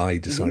 and I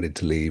decided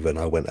to leave, and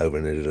I went over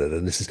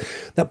and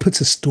that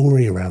puts a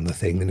story around the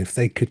thing. And if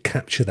they could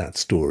capture that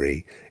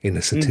story in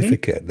a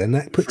certificate, then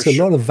that puts a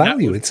lot of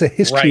value. It's a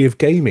history of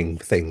gaming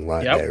thing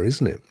there,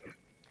 isn't it?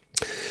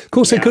 Of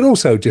course, they could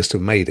also just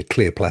have made a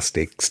clear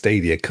plastic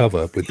Stadia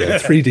cover with their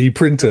 3D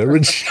printer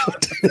and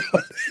shot it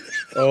out.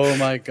 Oh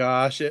my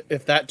gosh.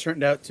 If that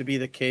turned out to be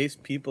the case,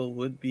 people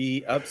would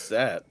be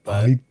upset.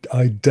 But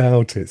I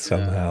doubt it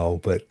somehow.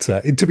 But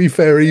to be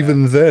fair,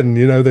 even then,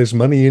 there's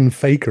money in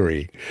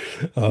fakery.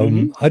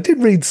 I did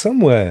read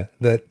somewhere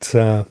that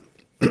so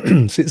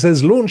it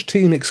says launch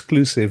team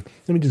exclusive.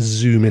 Let me just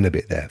zoom in a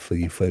bit there for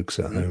you folks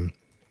at home.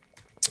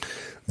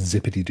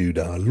 Zippity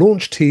doo-dah.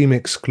 Launch team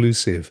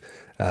exclusive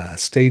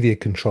Stadia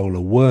controller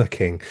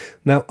working.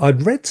 Now,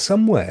 I'd read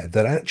somewhere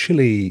that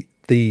actually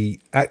the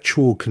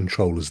actual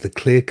controllers, the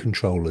clear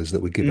controllers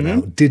that were given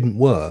out, didn't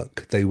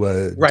work. They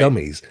were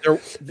dummies. There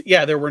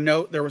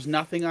was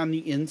nothing on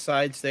the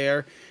insides there.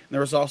 And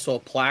there was also a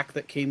plaque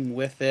that came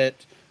with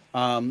it.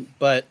 There's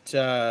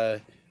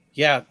a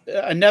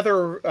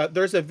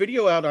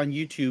video out on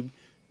YouTube.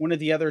 One of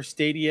the other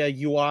Stadia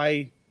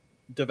UI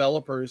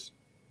developers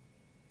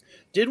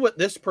did what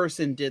this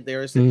person did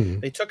there. Is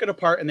they took it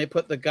apart and they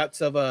put the guts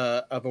of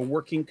a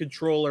working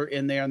controller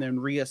in there and then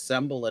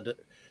reassembled it.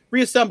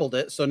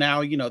 So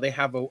now, they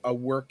have a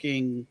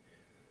working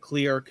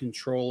clear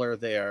controller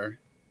there.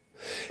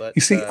 But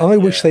you see, I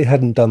wish they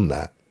hadn't done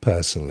that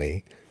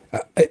personally,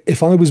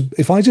 If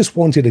I just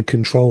wanted a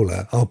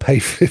controller, I'll pay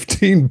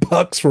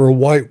 $15 for a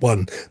white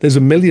one. There's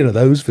a million of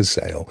those for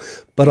sale,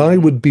 but I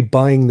would be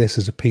buying this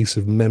as a piece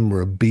of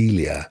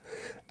memorabilia.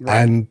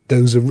 Right. And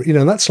those are,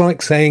 that's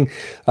like saying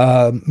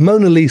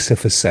Mona Lisa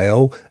for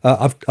sale.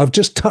 I've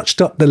just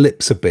touched up the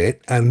lips a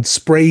bit and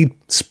spray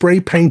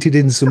painted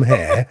in some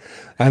hair,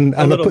 and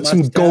I put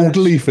some gold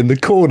leaf in the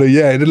corner.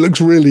 Yeah, and it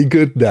looks really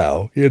good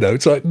now.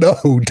 It's like, no,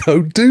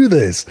 don't do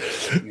this.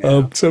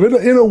 Yeah. So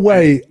in a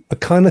way, I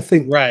kind of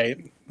think, right?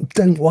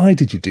 Why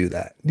did you do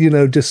that?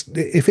 Just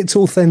if it's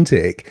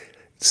authentic,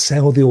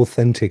 sell the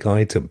authentic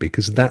item,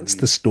 because that's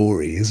the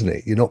story, isn't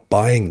it? You're not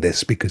buying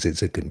this because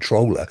it's a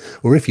controller,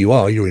 or if you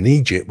are, you're in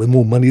Egypt with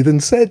more money than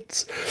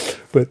sense.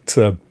 But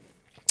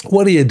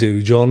what do you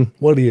do, John?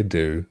 What do you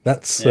do?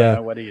 That's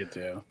what do you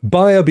do?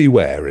 Buyer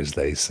beware, as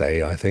they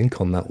say, I think,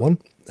 on that one.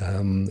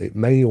 It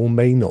may or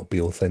may not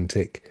be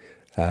authentic.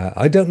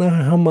 I don't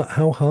know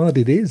how hard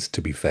it is, to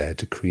be fair,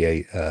 to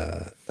create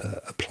a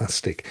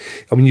plastic.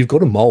 I mean, you've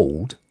got a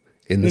mold.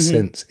 In the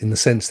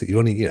sense that you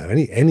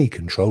only, any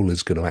controller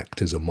is going to act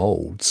as a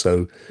mold,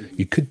 so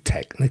you could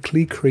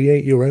technically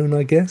create your own,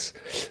 I guess.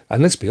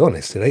 And let's be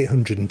honest, at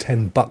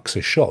 $810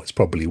 a shot, it's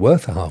probably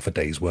worth a half a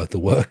day's worth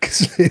of work.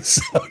 So, that's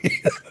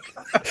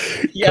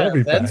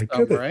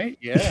right.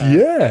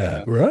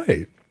 Yeah,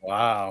 right.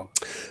 Wow.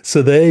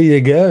 So there you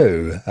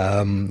go.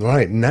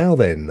 Right now,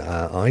 then,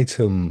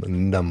 item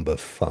number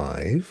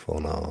 5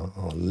 on our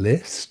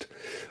list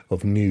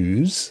of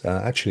news.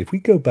 Actually, if we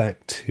go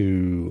back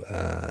to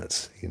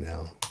let's see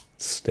now,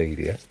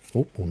 Stadia,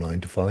 or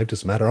 9 to 5,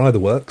 doesn't matter, either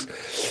works.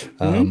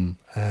 And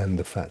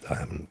the fact that I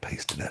haven't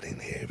pasted that in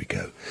here we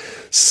go.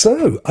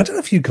 So I don't know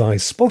if you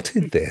guys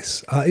spotted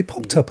this. It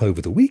popped up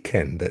over the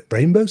weekend that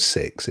Rainbow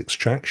Six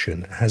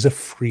Extraction has a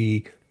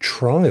free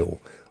trial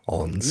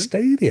on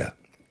Stadia.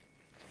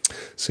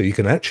 So you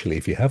can actually,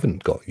 if you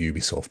haven't got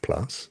Ubisoft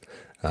Plus,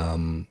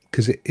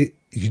 because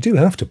you do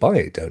have to buy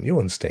it, don't you,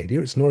 on Stadia?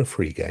 It's not a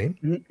free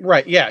game,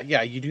 right? Yeah.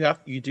 You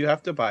do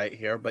have to buy it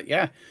here, but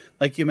yeah,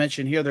 like you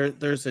mentioned here,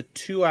 there's a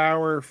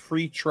 2-hour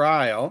free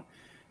trial,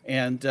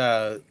 and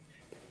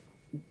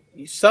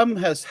some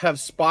have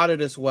spotted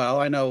as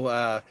well. I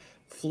know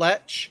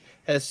Fletch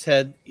has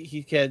said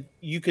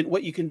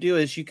what you can do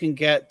is you can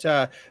get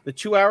the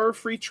 2-hour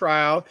free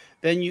trial,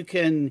 then you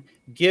can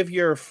give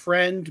your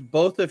friend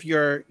both of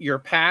your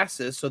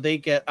passes, so they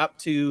get up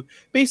to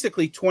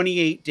basically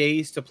 28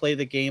 days to play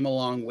the game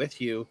along with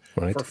you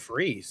for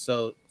free.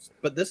 So,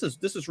 but this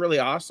is really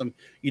awesome.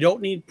 You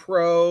don't need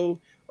Pro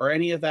or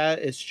any of that.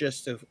 It's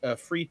just a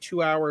free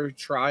 2-hour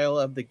trial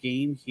of the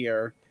game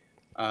here.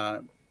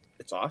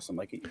 It's awesome.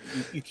 Like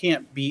you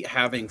can't beat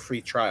having free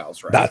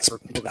trials, right? That's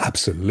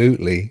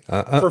absolutely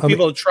for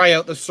people to try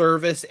out the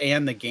service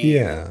and the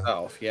game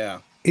itself. Yeah.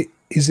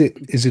 Is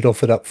it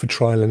offered up for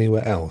trial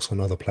anywhere else on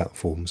other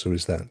platforms, or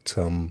is that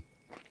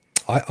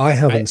I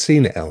haven't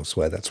seen it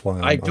elsewhere? That's why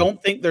I don't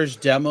think there's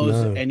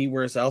demos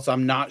anywhere else.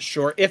 I'm not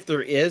sure if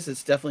there is.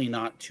 It's definitely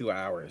not 2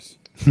 hours.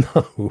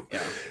 No,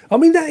 I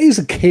mean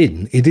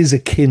it is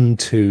akin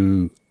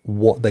to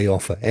what they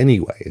offer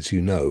anyway, as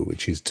you know,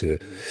 which is to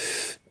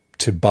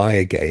buy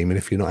a game, and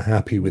if you're not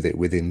happy with it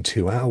within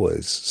 2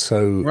 hours.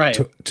 So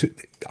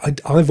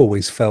I've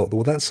always felt,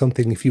 well, that's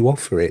something, if you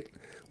offer it,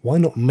 why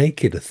not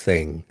make it a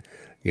thing?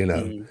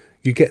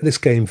 You get this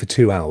game for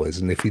 2 hours,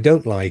 and if you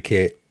don't like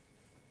it,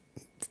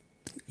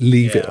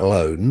 leave it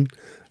alone.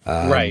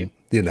 But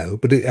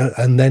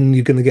and then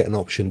you're going to get an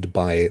option to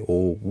buy it,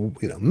 or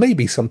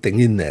maybe something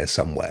in there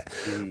somewhere.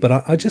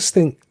 But I just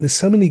think there's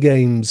so many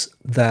games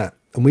that,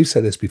 and we've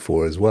said this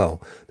before as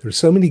well, there are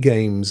so many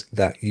games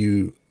that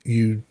you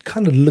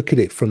kind of look at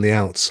it from the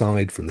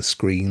outside, from the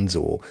screens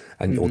or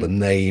the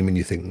name, and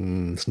you think,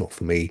 it's not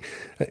for me.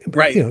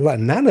 But, like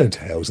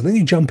Nanotales, and then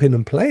you jump in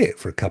and play it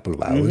for a couple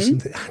of hours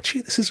and think,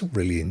 actually, this is a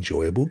really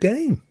enjoyable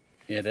game.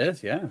 It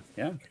is, yeah,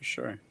 for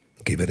sure.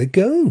 Give it a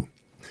go.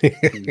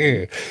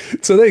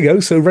 So there you go.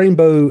 So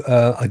Rainbow,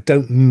 I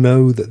don't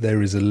know that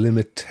there is a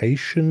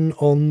limitation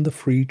on the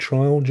free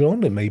trial,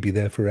 John. It may be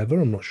there forever.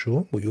 I'm not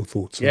sure what your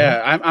thoughts are.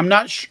 Yeah, I'm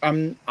not sure.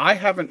 I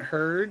haven't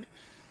heard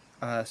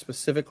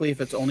specifically if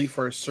it's only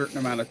for a certain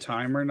amount of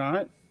time or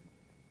not,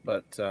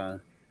 but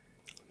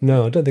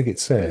no, I don't think it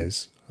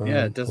says.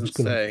 It doesn't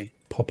say.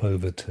 Pop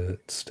over to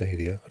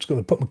Stadia. I'm just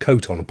going to put my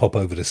coat on and pop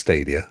over to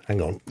Stadia.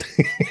 Hang on.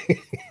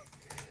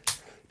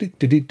 It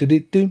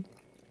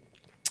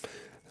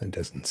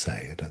doesn't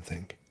say, I don't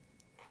think.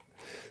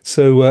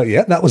 So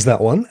that was that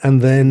one,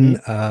 and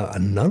then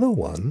another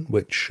one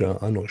which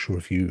I'm not sure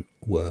if you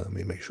were. Let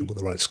me make sure we've got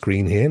the right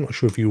screen here. Not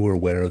sure if you were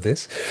aware of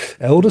this.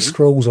 Elder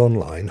Scrolls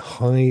Online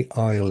High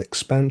Isle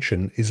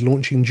expansion is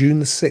launching June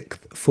the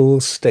 6th for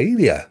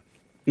Stadia.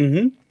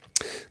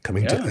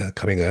 Coming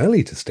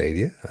early to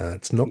Stadia.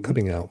 It's not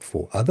coming out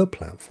for other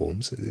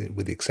platforms,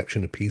 with the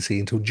exception of PC,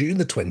 until June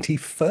the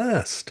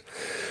 21st.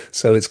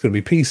 So it's going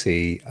to be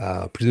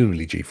PC,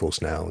 presumably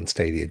GeForce Now, and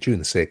Stadia June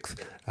the 6th,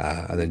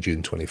 and then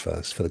June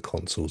 21st for the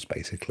consoles,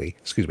 basically.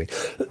 Excuse me.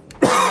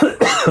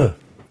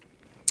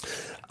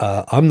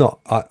 I'm not.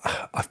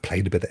 I've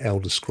played a bit of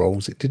Elder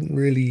Scrolls. It didn't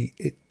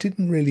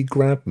really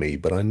grab me,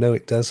 but I know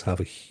it does have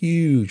a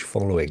huge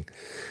following,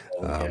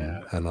 Oh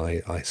yeah. and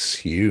I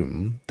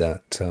assume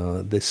that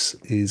this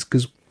is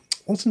because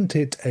wasn't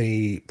it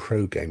a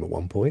pro game at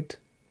one point?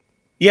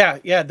 Yeah,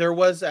 yeah, there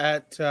was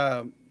at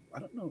I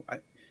don't know.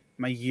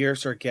 My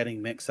years are getting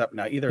mixed up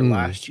now. Either Mm,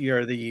 last year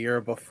or the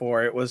year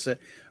before, it was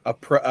a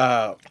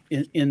pro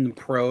in the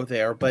pro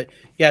there. But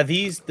yeah,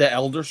 the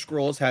Elder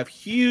Scrolls have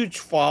huge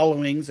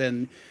followings,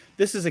 and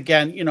this is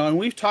again, and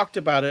we've talked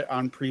about it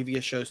on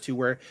previous shows too,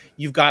 where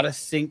you've got to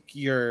sink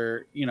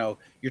your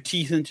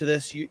teeth into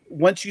this.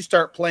 Once you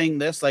start playing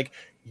this, like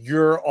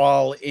you're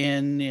all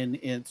in,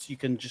 and you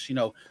can just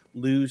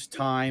lose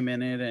time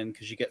in it, and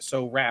because you get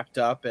so wrapped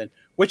up, and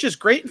which is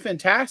great and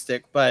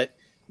fantastic, but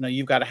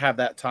you've got to have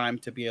that time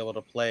to be able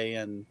to play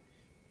and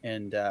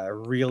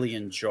really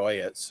enjoy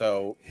it.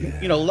 So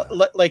yeah.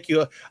 like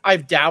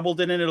I've dabbled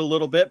in it a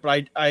little bit,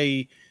 but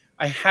I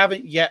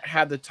haven't yet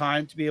had the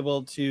time to be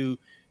able to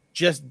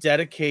just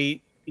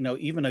dedicate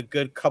even a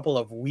good couple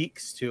of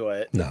weeks to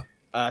it, No.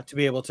 to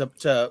be able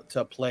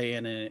to play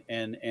in it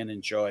and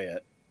enjoy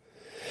it.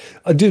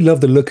 I do love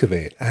the look of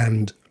it,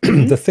 and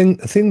Hmm. the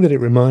thing that it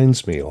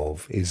reminds me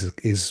of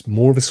is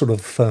more of a sort of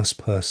first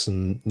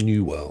person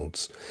New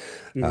Worlds.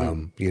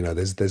 Hmm.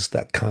 There's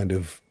that kind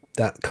of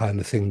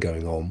thing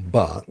going on,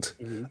 but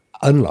Hmm.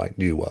 unlike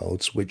New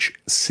Worlds, which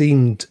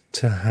seemed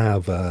to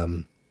have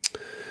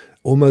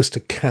almost a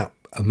cap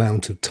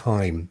amount of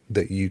time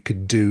that you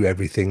could do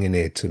everything in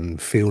it and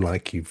feel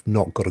like you've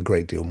not got a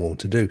great deal more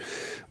to do.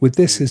 With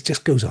this, Hmm. it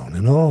just goes on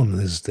and on.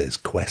 There's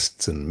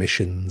quests and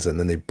missions, and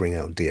then they bring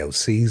out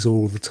DLCs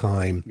all the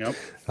time. Yep.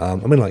 I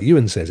mean, like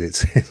Ewan says,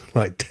 it's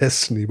like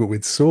Destiny but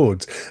with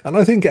swords, and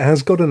I think it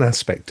has got an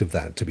aspect of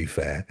that. To be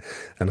fair,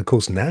 and of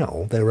course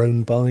now they're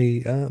owned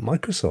by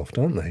Microsoft,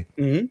 aren't they?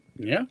 Hmm.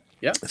 Yeah.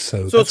 Yeah.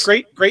 So So it's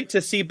that's great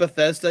to see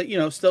Bethesda,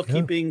 still yeah.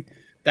 keeping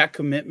that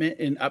commitment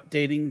in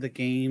updating the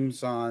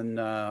games on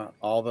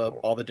all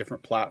the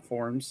different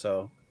platforms.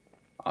 So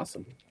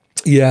awesome.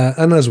 Yeah,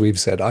 and as we've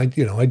said, I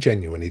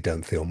genuinely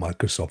don't feel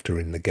Microsoft are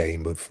in the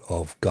game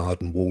of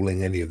garden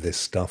walling any of this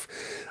stuff.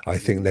 I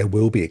think Hmm. there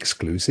will be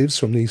exclusives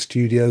from these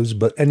studios,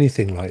 but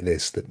anything like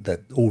this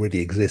that already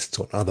exists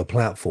on other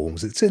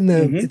platforms, it's in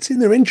their Hmm. it's in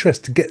their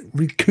interest to get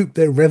recoup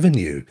their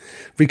revenue,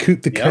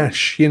 recoup the Yep.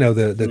 cash,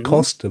 the Hmm.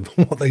 cost of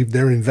what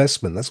their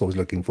investment. That's what I was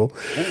looking for.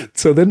 Yeah.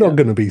 So they're not Yeah.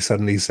 going to be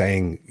suddenly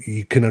saying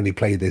you can only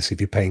play this if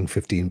you're paying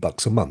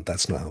 $15 a month.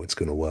 That's not how it's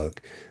going to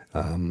work.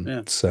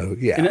 Yeah. So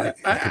yeah, And I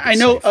think I it's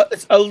know safe.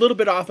 it's a little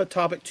bit off a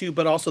topic too,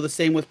 but also the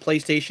same with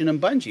PlayStation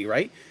and Bungie,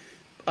 right?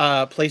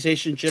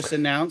 PlayStation just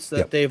announced that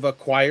Yep. they've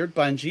acquired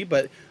Bungie,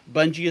 but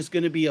Bungie is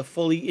going to be a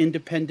fully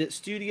independent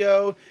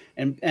studio,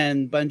 and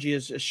Bungie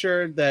is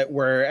assured that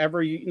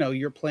wherever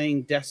you're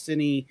playing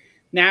Destiny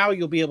now,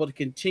 you'll be able to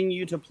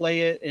continue to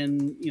play it,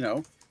 and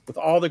with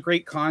all the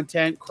great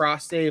content,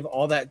 cross save,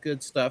 all that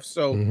good stuff.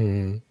 So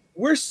Hmm.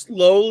 we're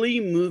slowly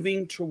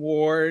moving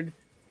toward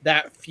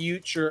that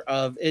future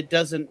of it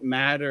doesn't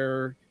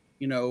matter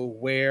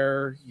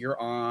where you're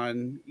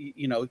on.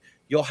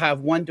 You'll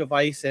have one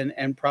device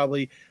and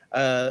probably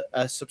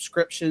a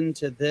subscription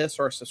to this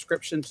or a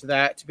subscription to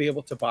that to be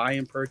able to buy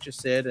and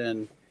purchase it,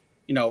 and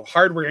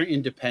hardware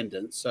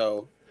independence.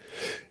 So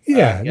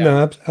Yeah, yeah.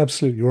 no,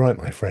 absolutely right,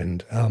 my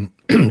friend.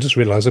 Just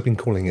realised I've been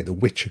calling it the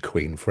Witcher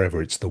Queen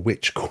forever. It's the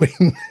Witch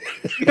Queen.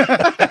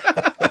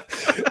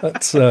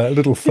 That's a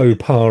little faux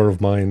pas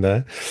of mine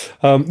there.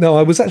 No,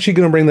 I was actually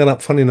going to bring that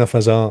up. Funny enough,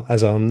 as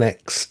our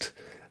next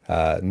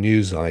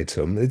news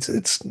item. It's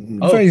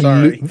Oh, very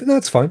sorry.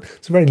 that's fine.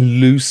 It's very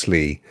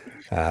loosely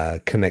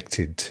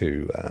connected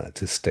to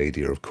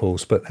Stadia, of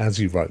course. But as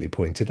you rightly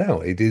pointed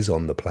out, it is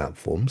on the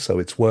platform, so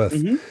it's worth.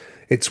 Hmm.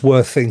 It's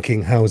worth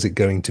thinking how is it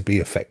going to be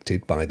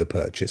affected by the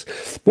purchase.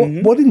 What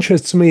Hmm. what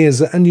interests me is,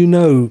 and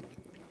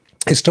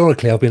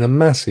historically, I've been a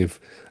massive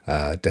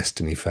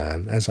Destiny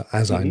fan, as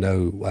I Hmm.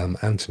 know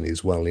Anthony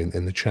as well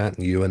in the chat,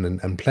 and Ewan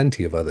and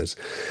plenty of others.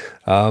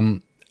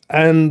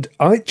 And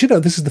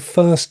this is the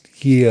first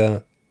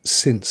year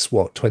since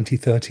what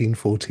 2013,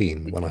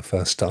 14, when I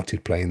first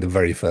started playing the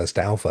very first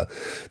alpha,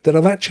 that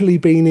I've actually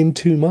been in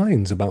two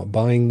minds about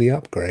buying the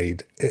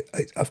upgrade.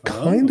 I've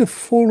kind Oh. of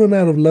fallen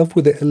out of love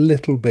with it a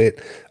little bit.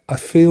 I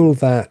feel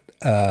that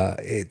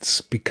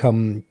it's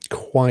become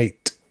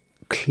quite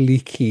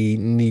cliquey,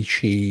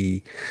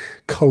 nichey,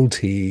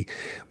 culty.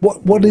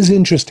 What is Hmm.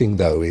 interesting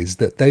though is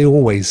that they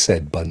always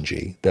said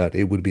Bungie that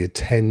it would be a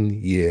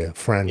 10-year Yeah.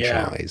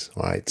 franchise,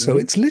 right? So Hmm.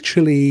 it's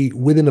literally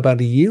within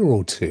about a year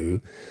or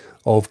two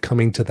of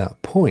coming to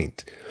that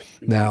point.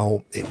 Hmm.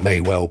 Now, it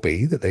may well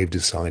be that they've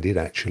decided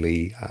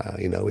actually,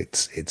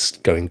 it's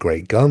going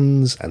great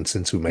guns, and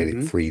since we made it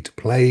Hmm. free to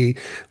play,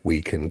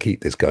 we can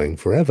keep this going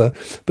forever.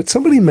 But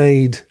somebody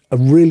made a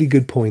really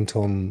good point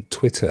on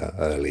Twitter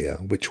earlier,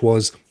 which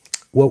was,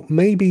 well,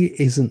 maybe it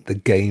isn't the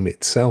game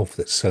itself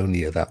that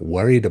Sony are that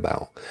worried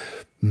about.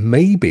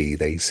 maybe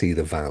they see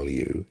the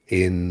value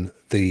in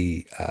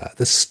the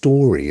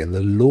story and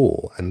the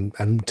lore,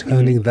 and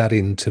turning that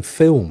into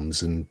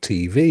films and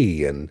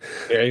TV, and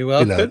Very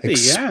well could be, yeah.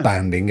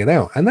 expanding it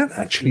out. And that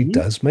actually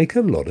does make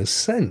a lot of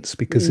sense,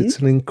 because it's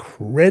an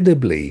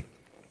incredibly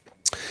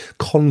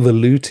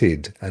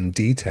convoluted and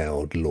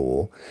detailed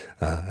lore,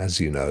 as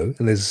you know,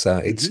 and there's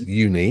it's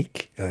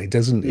unique. It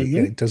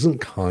doesn't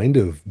kind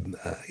of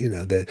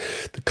the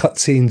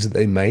cutscenes that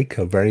they make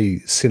are very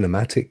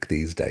cinematic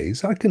these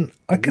days. I can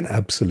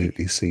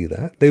absolutely see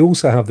that. They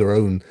also have their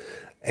own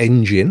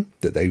engine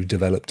that they've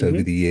developed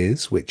over the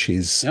years, which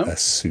is a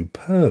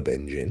superb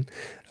engine,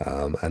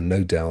 and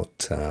no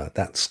doubt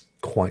that's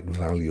quite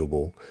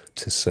valuable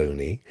to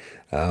Sony.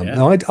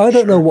 Now, I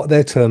don't know what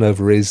their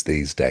turnover is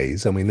these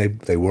days. I mean,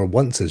 they were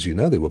once, as you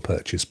know, they were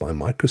purchased by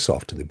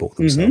Microsoft, and they bought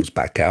themselves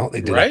back out. They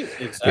did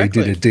they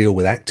did a deal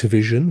with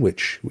Activision,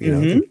 which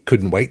they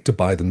couldn't wait to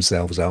buy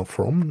themselves out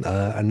from,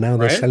 and now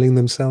they're selling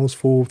themselves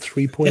for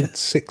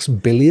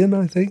 3.6 billion,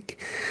 I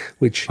think,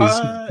 which is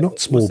not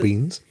small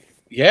beans.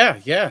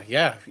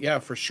 Yeah,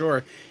 for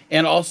sure.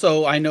 And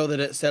also, I know that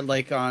it said,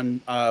 like,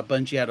 on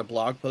Bungie had a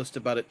blog post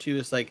about it too.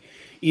 It's like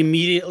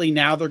immediately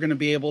now they're going to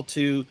be able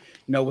to,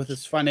 with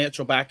this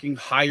financial backing,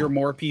 hire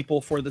more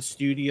people for the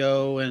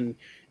studio and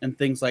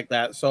things like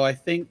that. So I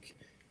think,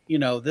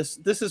 this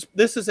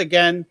is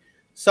again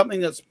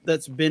something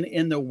that's been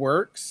in the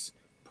works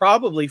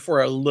probably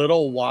for a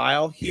little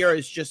while. Here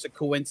is just a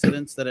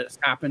coincidence that it's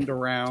happened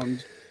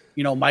around,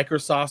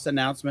 Microsoft's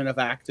announcement of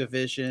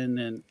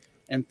Activision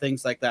and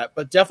things like that.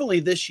 But definitely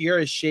this year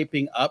is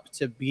shaping up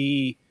to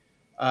be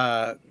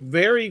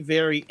very,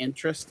 very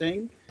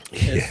interesting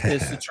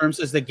as in terms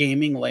as the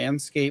gaming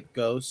landscape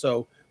goes.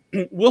 So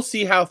we'll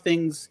see how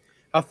things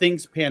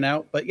pan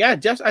out. But yeah,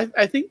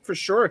 I think for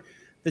sure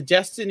the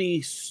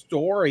Destiny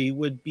story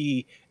would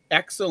be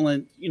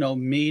excellent,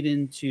 made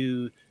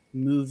into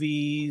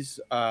movies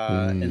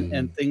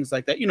and things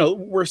like that.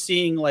 We're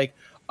seeing like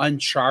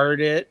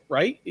Uncharted,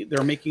 right?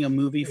 They're making a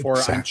movie for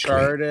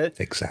Uncharted.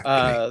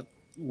 Exactly.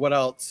 What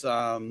else?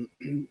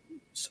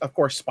 Of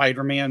course,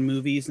 Spider-Man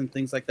movies and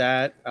things like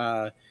that,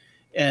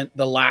 and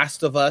The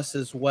Last of Us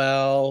as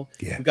well.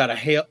 Yeah. We got a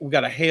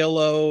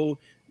Halo,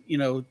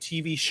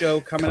 TV show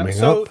coming up.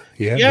 So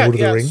Lord of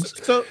the Rings.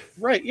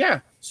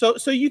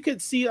 So you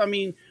could see. I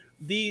mean,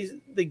 the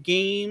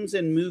games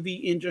and movie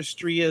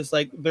industry is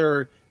like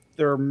they're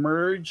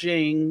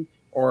merging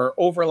or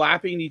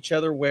overlapping each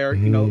other. Where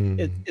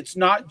it's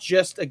not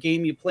just a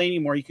game you play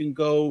anymore. You can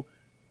go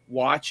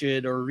watch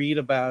it or read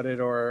about it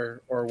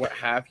or what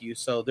have you.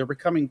 So they're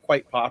becoming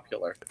quite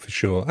popular. For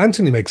sure.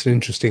 Anthony makes an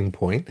interesting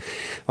point.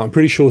 I'm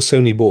pretty sure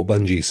Sony bought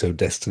Bungie so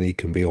Destiny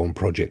can be on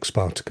Project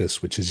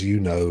Spartacus, which, as you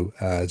know,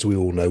 as we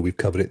all know, we've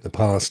covered it in the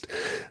past.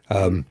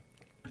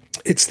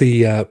 It's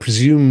the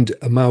presumed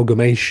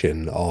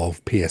amalgamation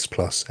of PS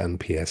Plus and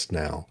PS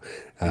Now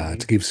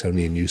to give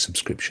Sony a new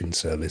subscription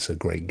service, a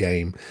great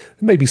game.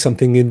 There may be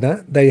something in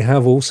that. They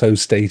have also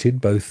stated,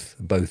 both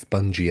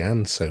Bungie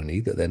and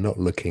Sony, that they're not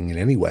looking in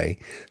any way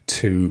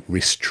to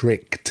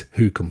restrict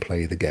who can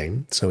play the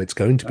game. So it's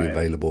going to be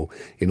available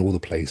in all the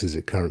places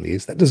it currently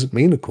is. That doesn't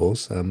mean, of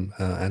course,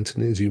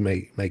 Anthony, as you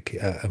make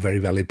a very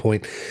valid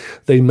point,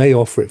 they may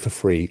offer it for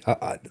free.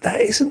 That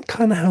isn't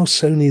kind of how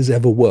Sony's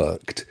ever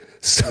worked.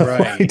 So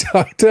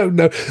I don't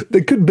know.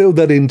 They could build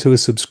that into a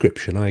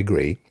subscription, I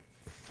agree.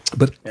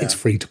 But it's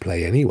free to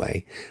play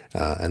anyway,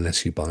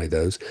 unless you buy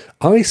those.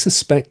 I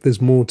suspect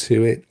there's more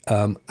to it.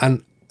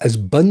 And as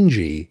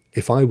Bungie,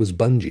 if I was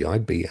Bungie,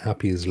 I'd be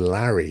happy as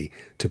Larry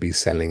to be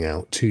selling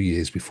out 2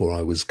 years before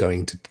I was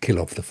going to kill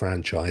off the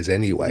franchise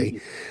anyway.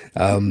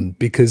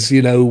 Because,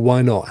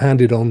 why not?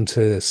 Hand it on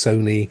to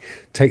Sony,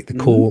 take the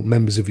core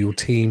members of your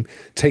team,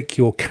 take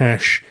your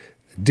cash,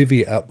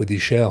 divvy it up with your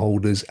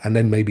shareholders, and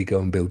then maybe go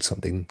and build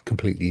something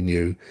completely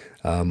new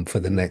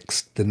for the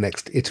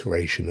next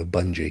iteration of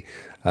Bungie.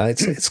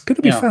 It's going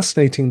to be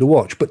fascinating to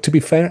watch. But to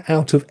be fair,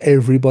 out of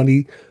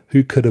everybody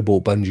who could have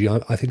bought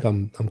Bungie, I think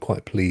I'm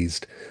quite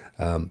pleased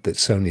that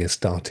Sony is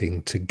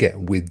starting to get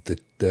with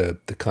the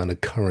kind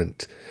of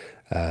current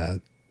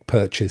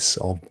purchase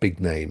of big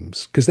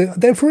names, because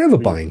they're forever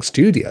buying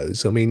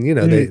studios. I mean,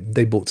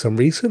 they bought some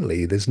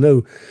recently.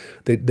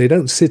 They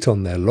don't sit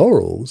on their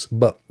laurels,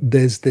 but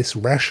there's this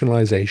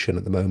rationalization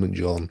at the moment,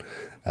 John,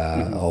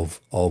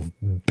 of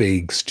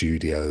big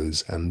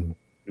studios and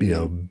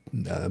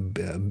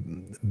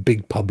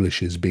big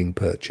publishers being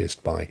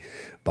purchased by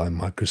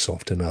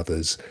Microsoft and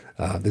others.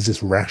 There's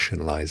this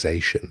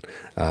rationalization.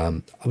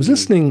 I was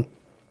listening.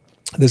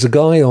 There's a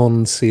guy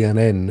on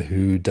CNN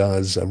who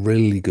does a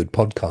really good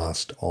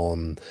podcast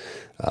on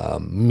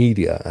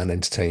media and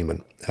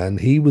entertainment. And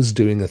he was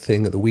doing a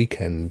thing at the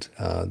weekend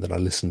that I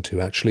listened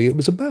to, actually. It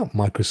was about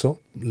Microsoft,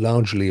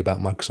 largely about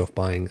Microsoft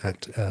buying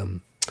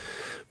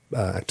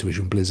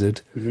Activision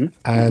Blizzard.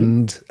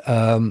 And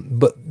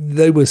but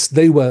they were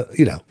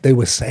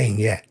saying,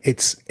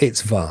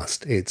 it's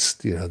vast. It's,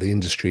 the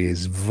industry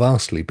is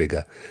vastly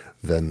bigger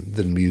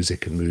than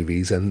music and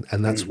movies, and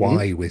that's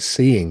why we're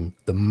seeing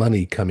the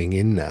money coming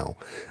in now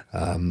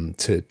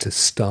to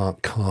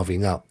start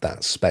carving up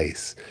that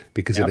space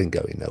because it Yep. ain't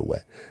going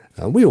nowhere.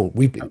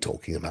 We've been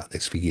talking about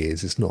this for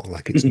years. It's not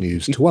like it's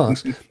news to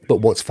us. But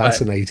what's But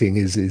fascinating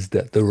is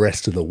that the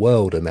rest of the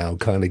world are now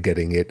kind of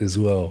getting it as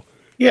well.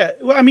 yeah,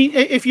 well, I mean,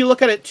 if you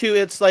look at it too,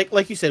 it's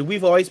like you said,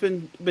 we've always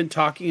been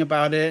talking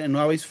about it and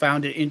always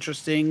found it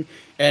interesting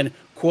and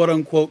quote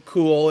unquote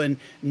cool, and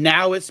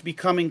now it's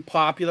becoming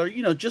popular.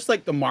 You know, just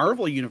like the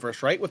Marvel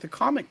universe, right, with the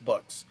comic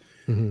books.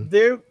 Hmm.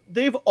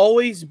 They've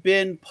always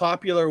been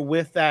popular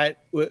with that,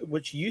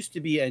 which used to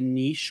be a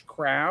niche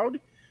crowd,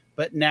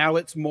 but now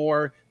it's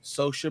more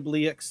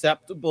sociably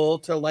acceptable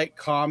to like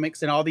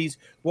comics and all these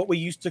what we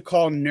used to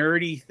call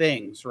nerdy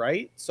things,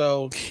 right?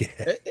 So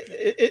Yeah.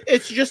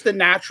 it's just the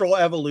natural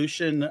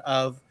evolution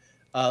of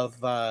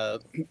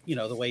you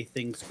know, the way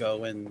things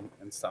go and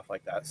stuff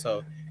like that.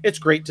 So it's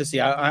great to see.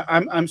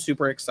 I'm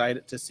super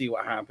excited to see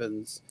what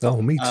happens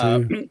Oh, me uh,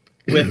 too.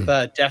 with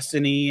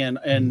Destiny and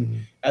Mm.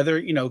 other,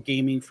 you know,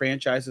 gaming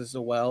franchises as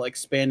well,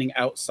 expanding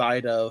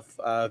outside of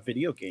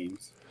video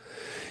games.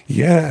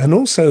 Yeah, and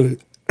also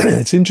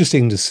it's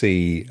interesting to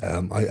see.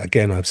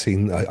 Again, I've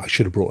seen. I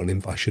should have brought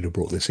I should have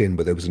brought this in,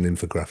 but there was an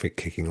infographic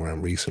kicking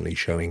around recently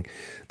showing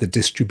the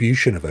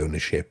distribution of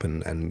ownership,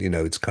 and you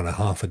know, it's kind of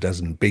half a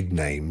dozen big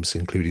names,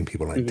 including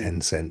people like Hmm.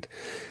 Tencent,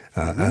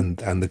 Hmm.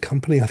 and the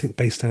company I think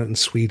based out in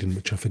Sweden,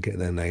 which I forget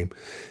their name.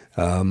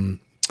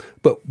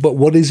 But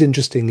what is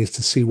interesting is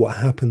to see what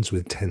happens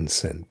with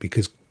Tencent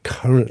because Yeah.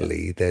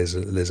 currently there's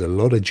a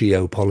lot of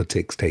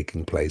geopolitics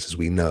taking place, as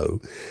we know.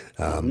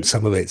 Hmm.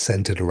 Some of it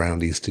centered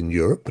around Eastern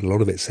Europe, but a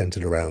lot of it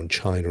centered around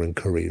China and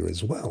Korea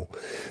as well.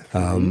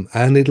 Hmm.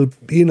 And it'll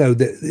be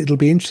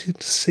interesting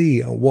to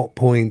see at what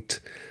point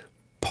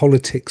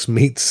politics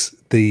meets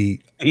the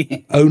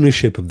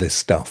ownership of this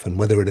stuff and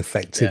whether it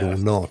affects it or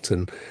Yeah. not,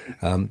 and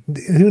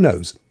who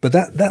knows. But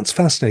that's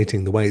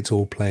fascinating the way it's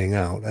all playing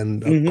out,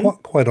 and Hmm.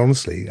 quite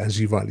honestly, as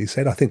you rightly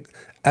said, I think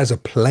as a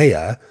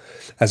player,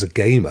 as a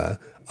gamer,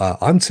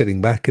 I'm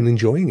sitting back and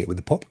enjoying it with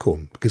the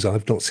popcorn because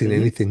I've not seen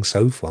Hmm. anything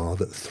so far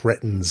that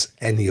threatens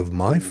any of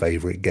my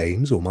favorite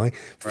games or my Right.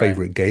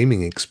 favorite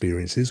gaming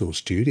experiences or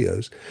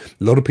studios.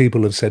 A lot of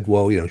people have said,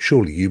 well, you know,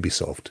 surely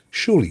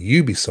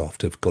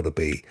Ubisoft have got to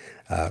be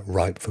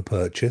ripe for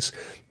purchase.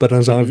 But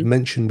as I've Hmm.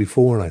 mentioned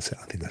before, and I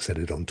think I said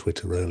it on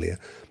Twitter earlier,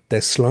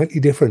 they're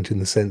slightly different in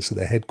the sense that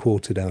they're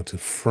headquartered out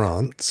of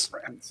France,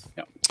 Friends.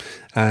 Yeah.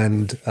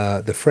 and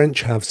the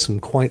French have some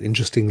quite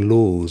interesting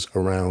laws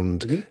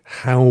around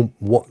Hmm.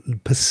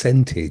 what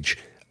percentage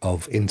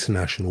of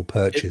international It,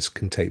 purchase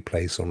can take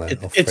place on a it's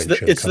the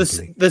French-owned it's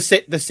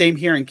company. the same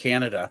here in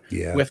Canada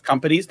Yeah. with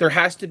companies. There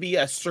has to be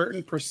a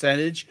certain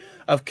percentage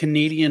of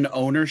Canadian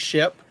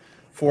ownership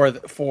for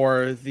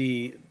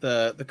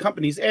the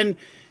companies, and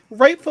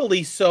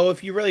rightfully so.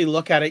 If you really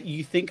look at it,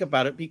 you think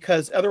about it,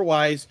 because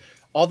otherwise,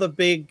 all the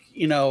big,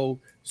 you know,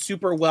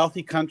 super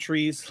wealthy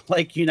countries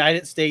like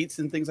United States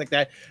and things like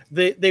that,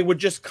 they would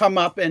just come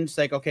up and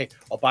say, okay,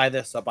 I'll buy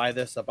this, I'll buy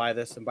this, I'll buy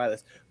this, and buy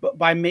this. But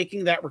by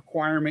making that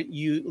requirement,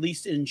 you at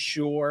least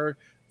ensure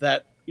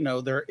that, you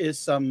know, there is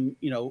some,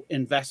 you know,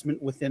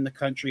 investment within the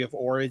country of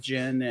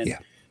origin Yeah.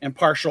 and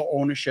partial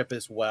ownership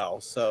as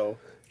well. So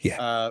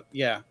Yeah.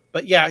 yeah,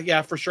 but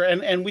yeah, for sure.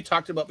 And we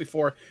talked about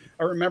before,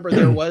 I remember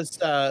there was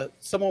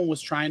someone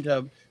was trying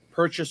to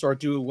purchase or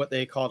do what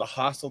they called a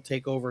hostile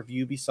takeover of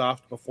Ubisoft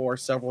before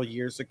several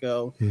years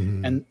ago,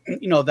 Mhm. and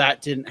you know,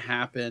 that didn't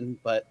happen.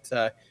 But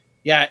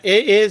yeah,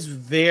 it is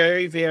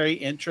very, very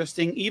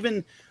interesting.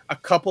 Even a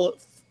couple,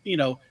 you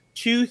know,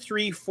 2,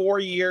 3, 4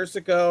 years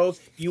ago,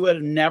 you would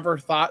have never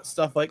thought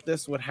stuff like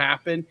this would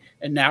happen,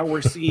 and now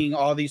we're seeing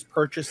all these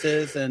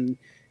purchases and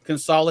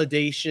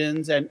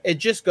consolidations, and it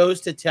just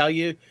goes to tell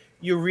you,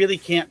 you really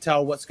can't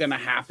tell what's going to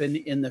happen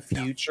in the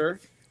No, future.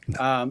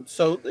 no,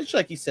 So just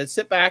like you said,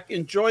 sit back,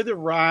 enjoy the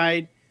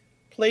ride,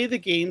 play the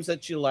games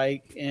that you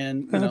like,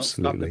 and you know,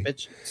 absolutely.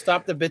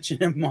 stop the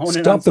bitching and moaning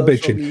on Stop the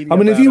social bitching. I media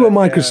mean, if about you were it.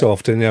 Yeah.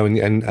 Microsoft and,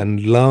 you know,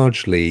 and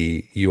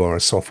largely you are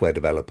a software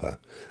developer,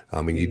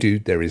 I mean,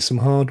 Mhm. there is some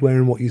hardware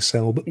in what you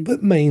sell,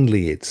 but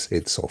mainly it's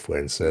software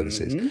and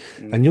services. Mhm.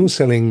 And you're Mhm.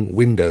 selling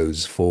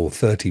Windows for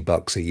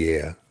 $30 a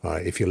year,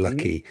 right, if you're Mhm.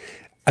 lucky.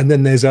 And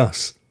then there's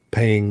us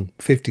paying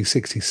 50,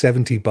 60,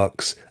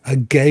 $70 a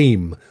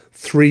game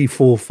 3,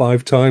 4,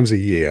 5 times a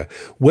year.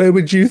 Where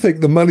would you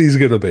think the money's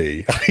going to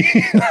be?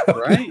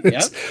 Right.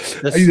 Yep.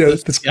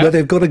 That's where Yep.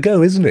 they've got to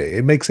go, isn't it?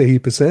 It makes a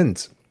heap of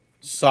sense.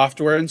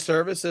 Software and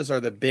services are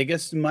the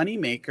biggest money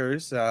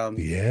makers. You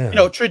Yeah.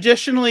 know,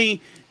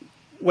 traditionally,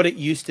 what it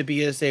used to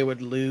be is they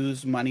would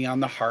lose money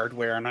on the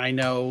hardware, and I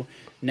know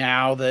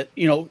now that,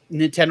 you know,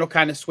 Nintendo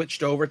kind of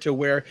switched over to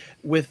where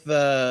with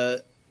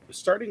the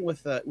starting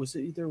with the, was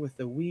it either with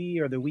the Wii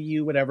or the Wii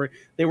U, whatever,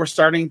 they were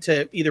starting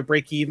to either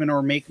break even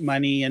or make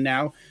money, and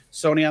now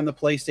Sony on the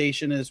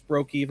PlayStation is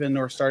broke even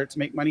or started to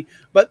make money.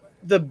 But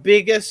the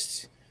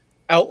biggest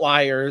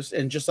outliers,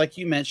 and just like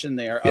you mentioned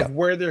there, Yeah. of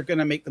where they're going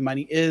to make the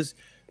money is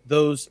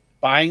those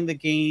buying the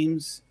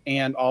games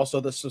and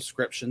also the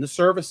subscription, the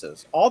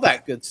services, all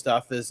that good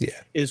stuff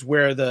is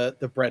where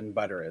the bread and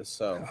butter is.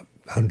 So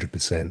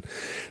 100%.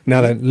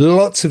 Now then,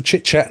 lots of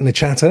chit chat and a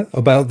chatter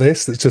about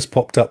this that's just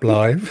popped up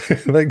live.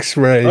 Thanks,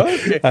 Ray.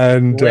 Okay.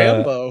 And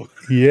Rambo.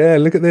 Yeah,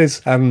 look at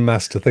this. And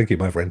Master, thank you,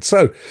 my friend.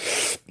 So,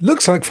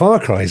 looks like Far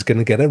Cry is going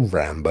to get a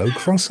Rambo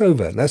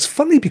crossover. And that's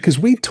funny because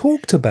we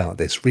talked about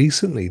this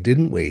recently,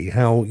 didn't we?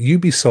 How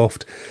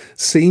Ubisoft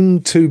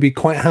seemed to be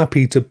quite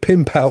happy to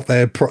pimp out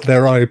their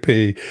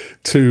IP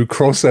to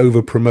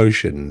crossover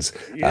promotions.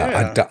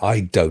 Yeah.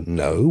 I don't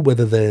know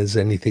whether there's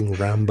anything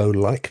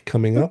Rambo-like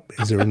coming up.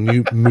 Is there a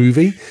new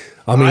movie?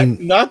 I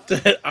mean, not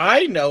that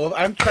I know of.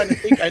 I'm trying to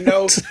think.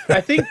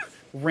 I think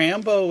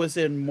Rambo was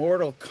in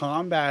Mortal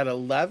Kombat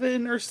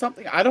 11 or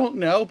something. I don't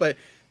know, but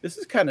this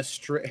is kind of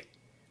strange.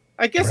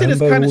 I guess Rambo, it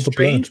is kind of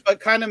strange, but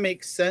kind of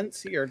makes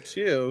sense here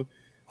too.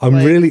 I'm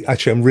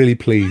really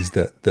pleased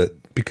that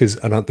because,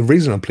 and the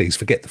reason I'm pleased,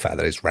 forget the fact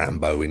that it's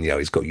Rambo and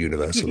he's got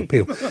universal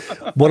appeal.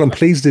 What I'm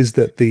pleased is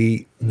that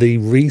the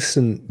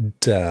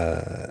recent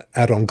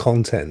add-on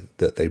content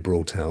that they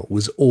brought out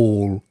was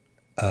all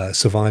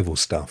survival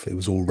stuff. It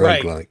was all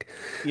roguelike,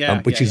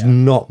 which is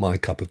not my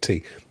cup of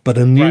tea. But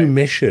a new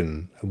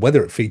mission,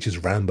 whether it features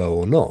Rambo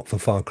or not, for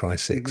Far Cry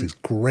 6 is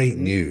great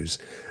news.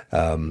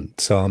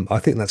 So I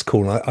think that's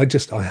cool.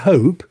 I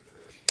hope.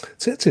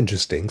 So it's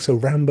interesting. So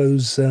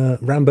Rambo's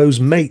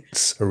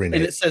mates are in it.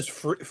 And it says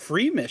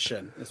free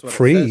mission. Is what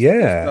free, it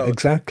says.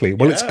 Exactly.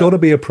 Well, it's got to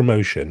be a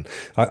promotion.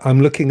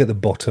 I'm looking at the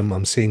bottom.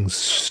 I'm seeing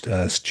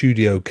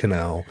Studio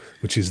Canal,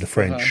 which is the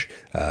French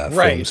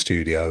film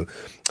studio.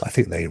 I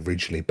think they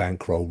originally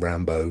bankrolled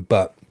Rambo,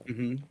 but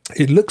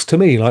it looks to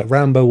me like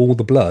Rambo: All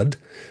the Blood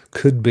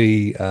could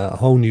be a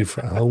whole new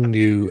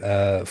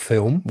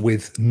film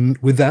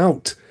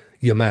without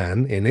your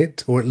man in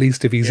it, or at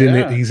least if he's in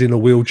it, he's in a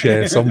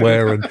wheelchair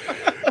somewhere,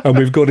 and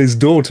we've got his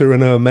daughter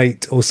and her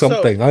mate or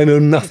something. So, I know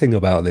nothing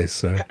about this.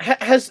 So.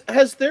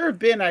 Has there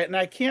been, and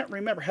I can't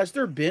remember, has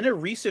there been a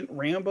recent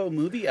Rambo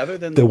movie other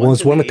than there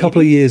was one a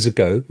couple of years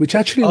ago, which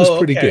actually was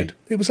pretty good.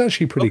 It was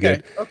actually pretty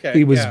good. Okay,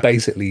 he was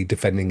basically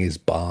defending his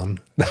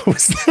barn. That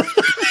was.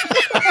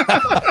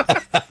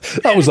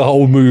 That was the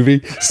whole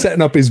movie,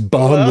 setting up his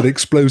barn with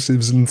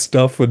explosives and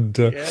stuff, and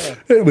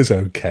it was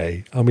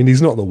okay. I mean,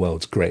 he's not the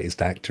world's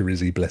greatest actor, is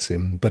he? Bless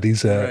him, but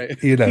he's but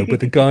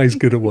the guy's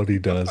good at what he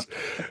does.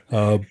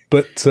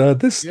 But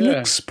this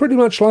looks pretty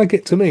much like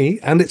it to me,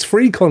 and it's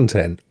free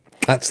content.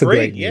 That's the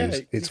great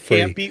news. It's free.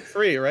 Can't beat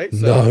free, right?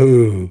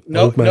 So,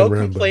 no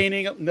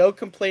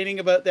complaining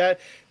about that.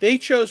 They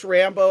chose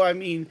Rambo. I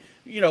mean,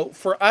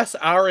 for us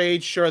our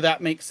age, sure, that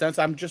makes sense.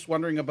 I'm just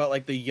wondering about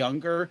like the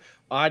younger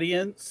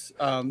audience.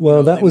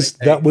 Well,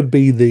 that would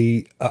be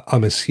the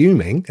I'm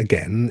assuming,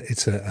 again,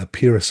 it's a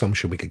pure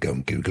assumption. We could go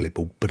and Google it,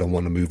 but I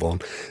want to move on.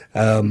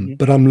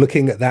 But I'm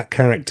looking at that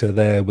character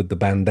there with the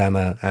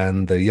bandana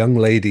and the young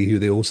lady who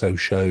they also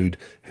showed,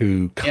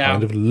 who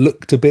kind of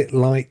looked a bit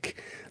like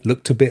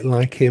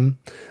him.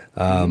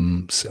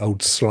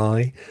 Old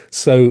Sly.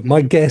 So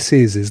my guess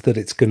is that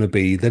it's going to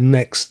be the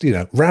next,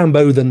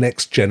 Rambo, the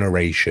next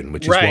generation,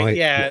 which is why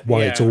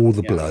it's all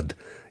the blood.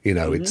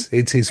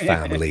 It's his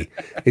family.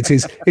 it's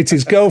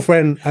his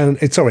girlfriend, and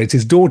it's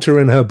his daughter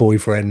and her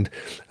boyfriend,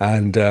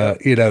 and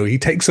he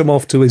takes them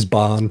off to his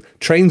barn,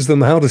 trains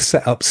them how to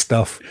set up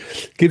stuff,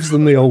 gives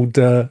them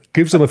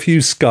a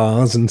few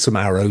scars and some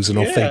arrows, and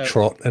off they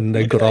trot, and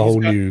they've got a whole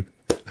new.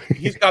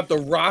 He's got the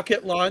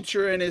rocket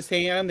launcher in his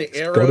hand, the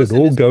arrows. Got it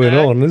all going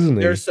on, isn't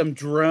he? There's some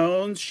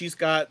drones. She's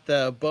got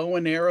the bow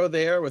and arrow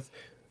there with,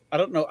 I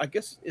don't know, I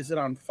guess, is it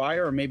on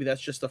fire, or maybe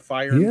that's just a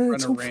fire in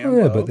front of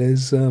Rambo? Fire, but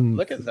there's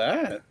look at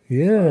that.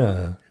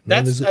 Yeah.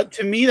 That's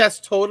to me, that's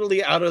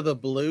totally out of the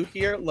blue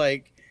here.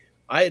 Like,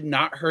 I had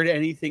not heard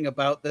anything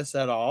about this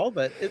at all,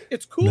 but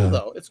it's cool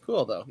though. It's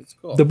cool though. It's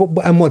cool.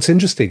 And what's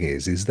interesting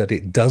is that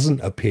it doesn't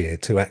appear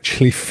to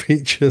actually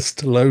feature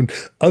Stallone,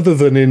 other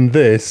than in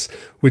this,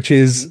 which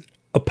is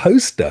a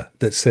poster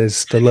that says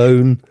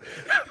Stallone,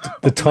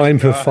 the time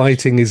for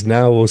fighting is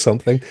now, or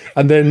something,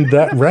 and then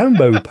that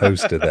Rambo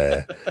poster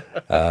there.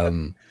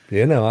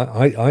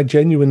 I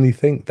genuinely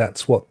think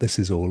that's what this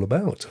is all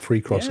about, a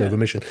free crossover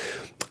mission.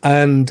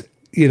 And,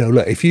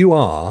 look, if you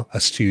are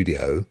a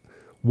studio,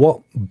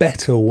 what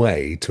better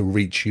way to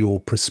reach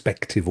your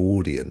prospective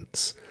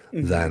audience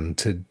than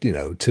to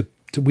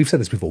we've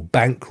said this before,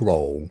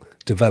 bankroll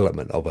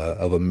development of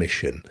a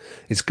mission.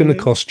 It's going to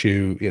cost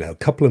you, a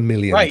couple of $1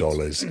 million,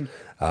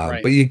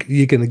 but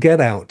you're going to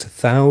get out to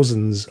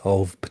thousands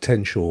of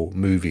potential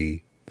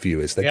movie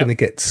viewers. They're going to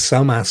get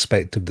some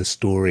aspect of the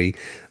story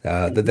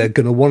that they're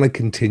going to want to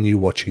continue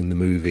watching the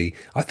movie.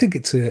 I think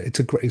it's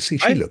a great. See,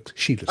 she looks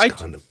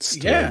kind of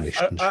Stallone-ish,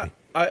 doesn't she?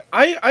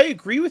 I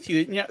agree with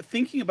you.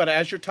 Thinking about it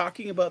as you're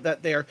talking about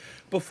that there,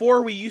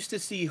 before we used to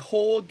see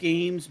whole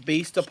games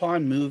based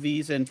upon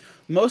movies, and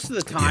most of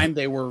the time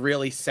they were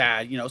really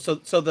sad.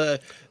 So the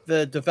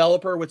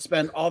developer would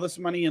spend all this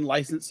money in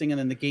licensing, and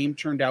then the game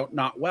turned out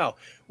not well.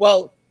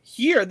 Well,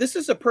 here, this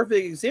is a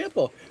perfect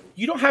example.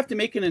 You don't have to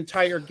make an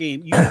entire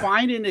game. You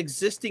find an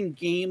existing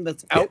game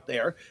that's out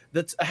there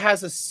that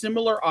has a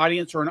similar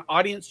audience or an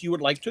audience you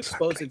would like to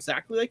expose,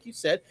 exactly like you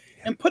said,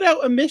 and put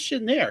out a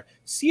mission there.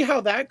 See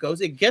how that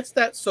goes. It gets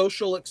that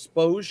social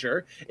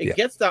exposure. It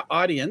gets that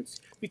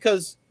audience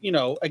because, you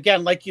know,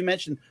 again, like you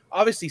mentioned,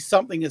 obviously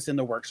something is in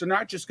the works. They're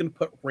not just going to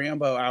put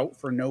Rambo out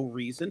for no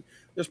reason.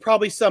 There's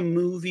probably some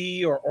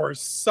movie or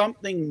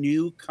something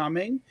new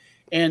coming.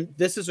 And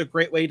this is a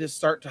great way to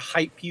start to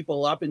hype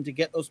people up and to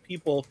get those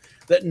people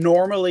that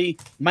normally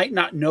might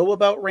not know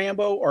about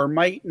Rambo or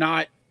might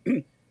not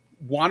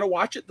want to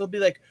watch it. They'll be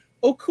like,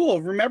 oh,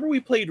 cool. Remember we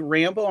played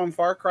Rambo on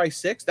Far Cry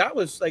 6? That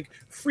was like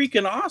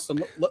freaking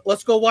awesome.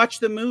 Let's go watch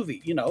the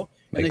movie, you know.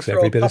 And makes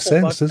every bit of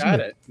sense,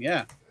 doesn't it?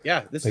 Yeah.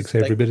 Yeah. This makes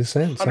every bit of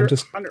sense. I'm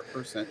just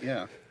 100%.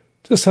 Yeah.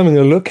 Just having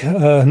a look,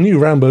 new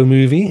Rambo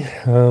movie,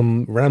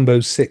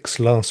 Rambo 6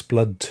 Last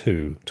Blood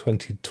 2,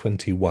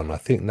 2021. I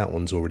think that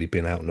one's already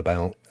been out and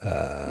about.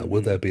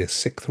 Will there be a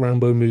sixth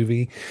Rambo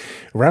movie?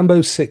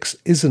 Rambo 6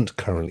 isn't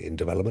currently in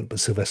development,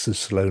 but Sylvester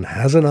Stallone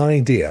has an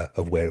idea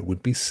of where it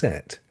would be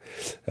set.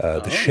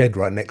 The shed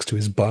right next to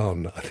his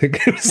barn, I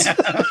think it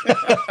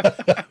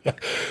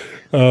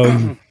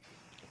was.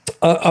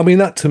 I mean,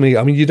 that to me,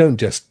 I mean, you don't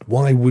just,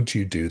 why would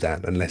you do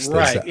that unless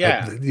there's,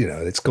 you know,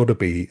 it's got to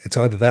be, it's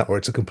either that or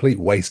it's a complete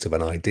waste of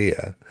an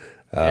idea.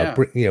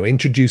 You know,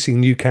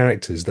 introducing new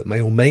characters that may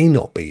or may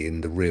not be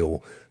in the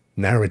real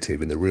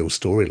narrative, in the real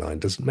storyline,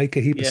 doesn't make a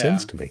heap of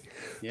sense to me.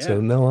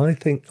 So no, I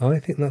think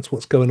that's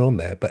what's going on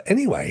there. But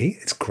anyway,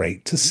 it's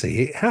great to see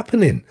it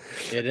happening.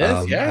 It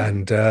is,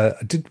 And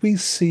did we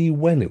see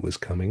when it was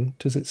coming?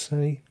 Does it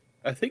say?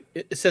 I think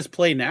it says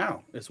play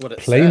now is what it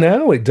says. Play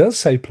now? It does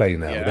say play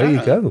now. Yeah. There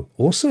you go.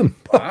 Awesome.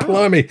 Wow.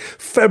 Blimey.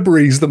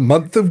 February's the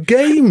month of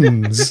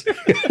games.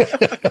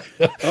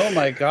 Oh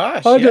my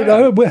gosh. I don't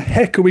know. Where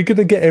heck are we going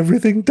to get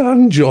everything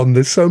done, John?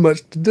 There's so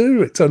much to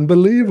do. It's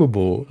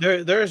unbelievable.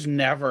 There's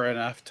never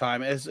enough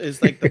time.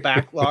 It's like the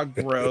backlog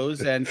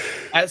grows. And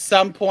at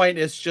some point,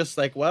 it's just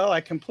like, well,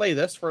 I can play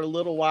this for a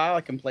little while.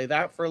 I can play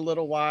that for a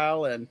little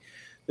while. And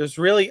there's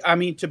really, I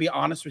mean, to be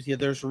honest with you,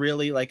 there's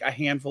really like a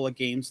handful of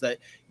games that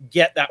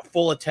get that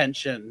full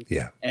attention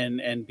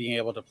and being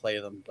able to play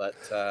them. But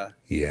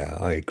yeah,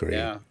 I agree.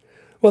 Yeah.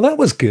 Well, that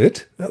was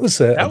good. That was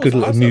a good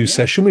little news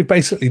session. We've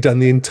basically done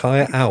the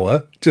entire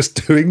hour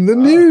just doing the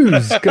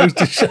news. Goes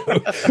to show.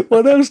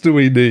 What else do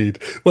we need?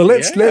 Well,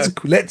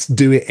 let's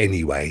do it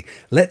anyway.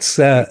 Let's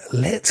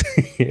let's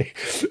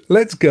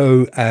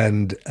go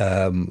and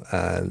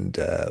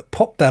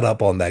pop that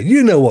up on there.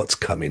 You know what's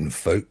coming,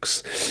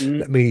 folks.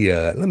 Let me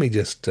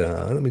just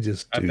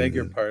I beg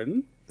your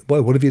pardon.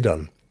 Well, what have you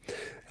done?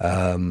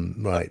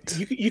 Right.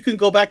 You can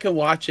go back and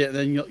watch it, and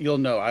then you'll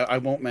know. I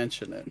won't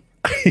mention it.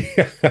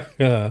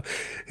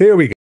 Here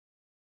we go.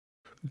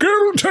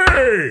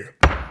 Guilty.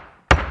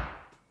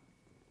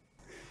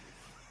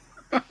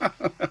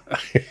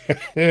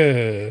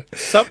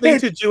 Something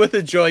to do with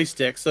a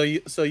joystick, so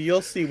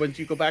you'll see when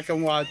you go back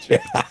and watch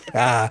it.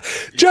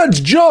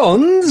 Judge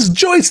John's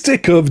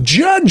joystick of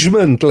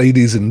judgment,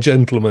 ladies and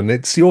gentlemen.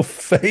 It's your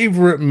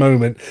favorite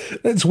moment.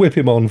 Let's whip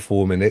him on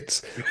 4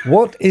 minutes.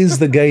 What is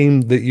the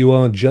game that you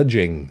are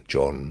judging,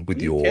 John,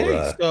 with your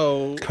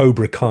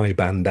Cobra Kai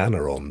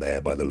bandana on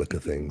there, by the look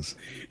of things?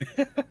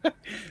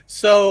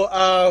 So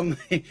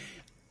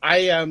I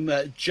am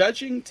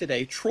judging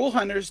today Troll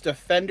Hunters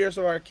Defenders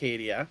of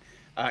Arcadia.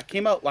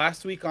 Came out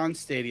last week on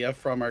Stadia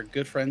from our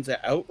good friends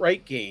at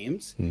Outright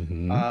Games.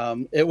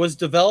 It was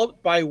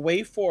developed by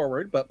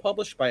WayForward, but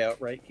published by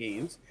Outright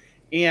Games.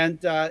 And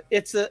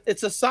it's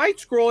a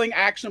side-scrolling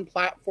action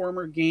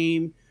platformer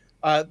game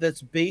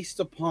that's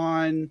based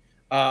upon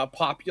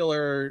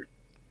popular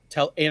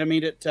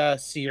animated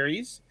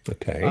series.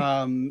 Okay.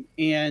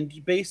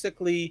 And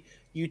basically,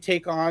 you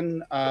take on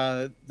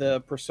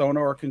the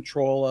persona or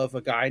control of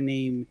a guy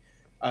named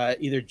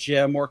either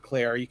Jim or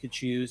Claire, you could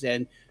choose.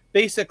 And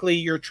basically,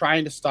 you're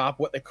trying to stop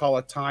what they call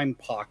a time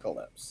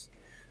apocalypse.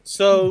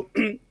 So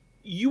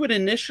you would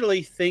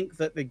initially think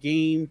that the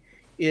game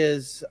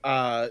is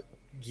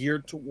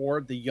geared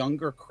toward the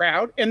younger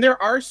crowd. And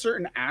there are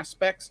certain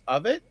aspects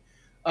of it.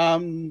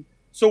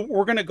 So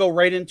we're going to go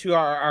right into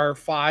our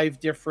 5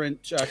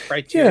 different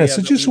criteria. Yeah,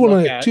 so just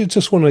want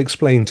to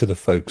explain to the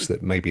folks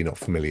that may be not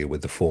familiar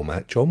with the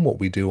format, John, what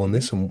we do on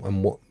this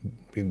and what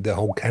the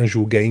whole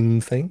casual game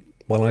thing,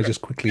 while I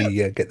just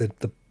quickly get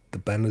the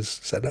banners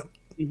set up.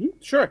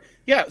 Sure.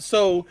 Yeah.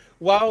 So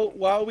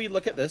while we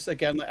look at this,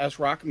 again, as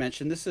Rock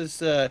mentioned, this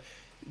is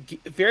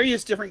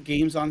various different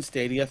games on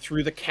Stadia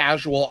through the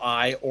casual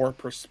eye or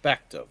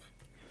perspective.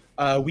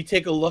 We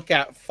take a look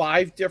at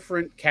 5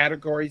 different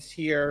categories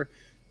here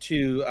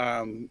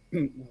to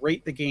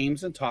rate the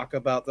games and talk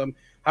about them.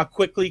 How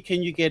quickly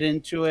can you get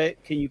into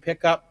it? Can you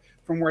pick up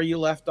from where you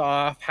left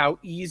off? How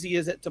easy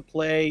is it to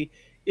play?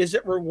 Is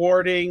it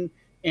rewarding?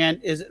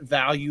 And is it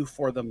value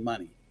for the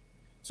money?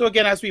 So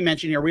again, as we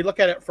mentioned here, we look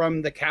at it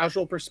from the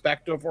casual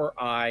perspective or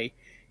eye,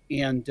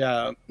 and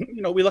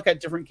we look at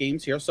different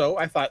games here. So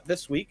I thought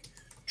this week,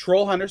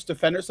 Troll Hunters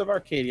Defenders of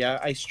Arcadia.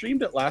 I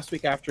streamed it last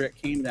week after it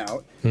came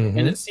out, Mm-hmm.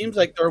 and it seems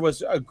like there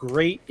was a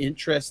great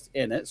interest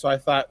in it. So I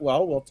thought,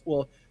 well,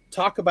 we'll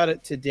talk about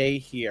it today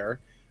here.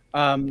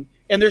 And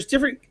there's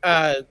different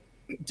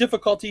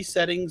difficulty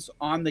settings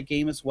on the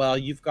game as well.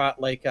 You've got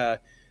like a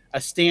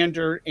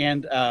standard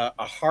and a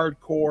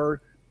hardcore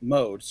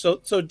mode.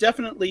 So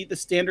definitely the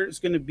standard is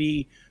going to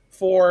be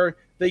for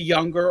the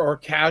younger or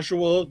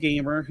casual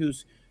gamer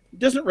who's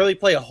doesn't really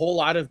play a whole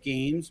lot of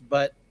games,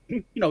 but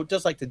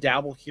does like to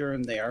dabble here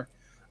and there.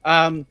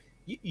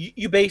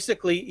 You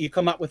basically you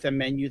come up with a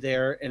menu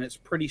there, and it's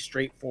pretty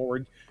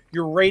straightforward.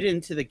 You're right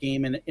into the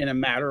game in a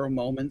matter of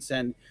moments,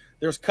 and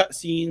there's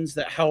cutscenes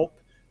that help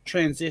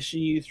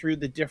transition you through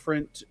the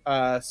different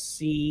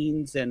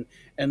scenes and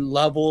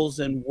levels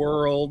and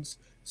worlds.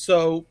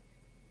 So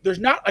there's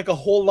not like a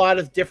whole lot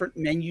of different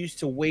menus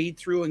to wade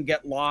through and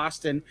get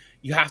lost, and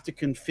you have to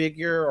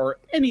configure or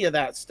any of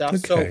that stuff.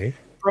 Okay. So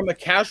from a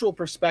casual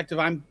perspective,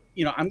 I'm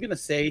going to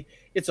say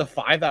it's a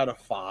 5 out of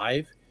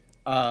 5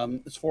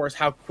 as far as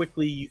how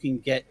quickly you can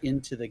get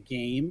into the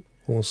game.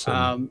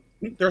 Awesome.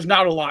 There's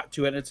not a lot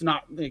to it. It's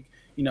not like,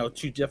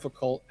 too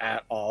difficult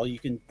at all. You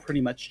can pretty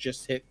much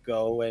just hit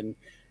go and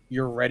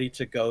you're ready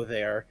to go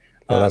there.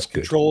 Oh, that's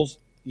good. Controls.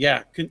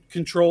 Yeah.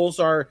 Controls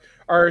are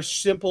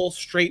simple,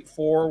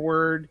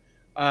 straightforward,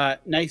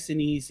 nice and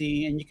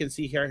easy. And you can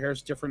see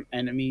here's different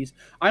enemies.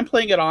 I'm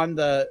playing it on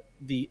the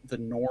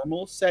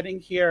normal setting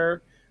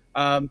here.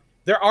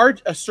 There are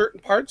certain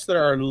parts that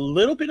are a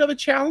little bit of a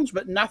challenge,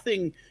 but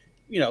nothing,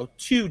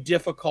 too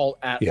difficult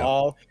at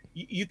all.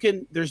 You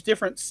can, there's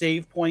different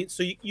save points.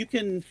 So you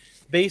can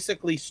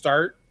basically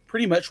start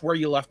pretty much where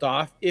you left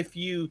off. If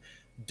you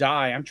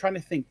die, I'm trying to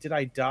think, did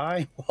I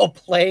die while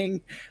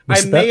playing?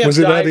 Was it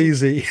that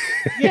easy?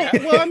 Yeah.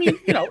 Well, I mean,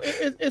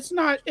 it's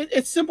not,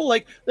 it's simple.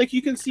 Like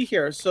you can see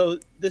here. So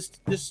this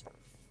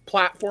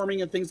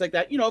platforming and things like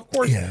that, of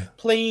course,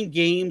 playing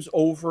games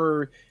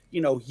over,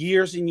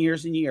 years and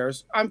years and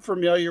years, I'm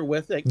familiar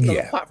with it.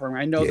 The platform.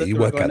 I know that you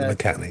work out the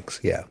mechanics.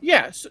 Yeah.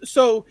 Yeah.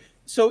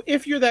 So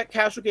if you're that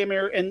casual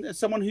gamer and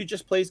someone who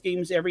just plays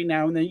games every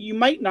now and then, you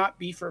might not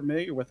be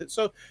familiar with it.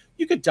 So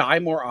you could die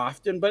more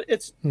often, but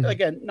it's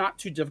again not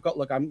too difficult.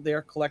 Look, I'm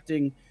there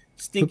collecting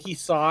stinky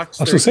socks.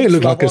 I was going to say, it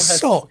looked like a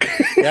sock.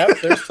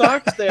 Yep, there's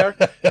socks there.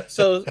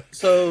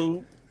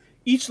 So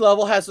each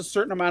level has a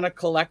certain amount of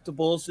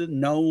collectibles and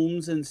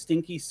gnomes and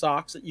stinky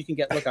socks that you can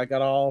get. Look, I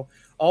got all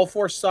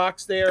 4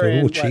 socks there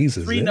and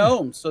 3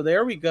 gnomes. So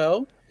there we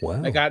go.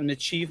 Wow. I got an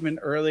achievement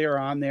earlier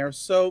on there.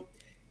 So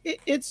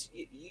it's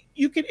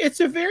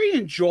a very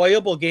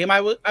enjoyable game.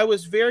 I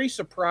was very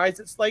surprised.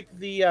 It's like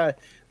the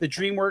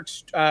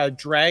DreamWorks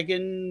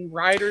Dragon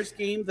Riders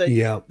game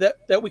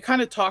that we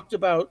kind of talked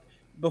about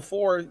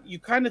before. You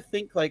kind of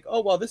think like,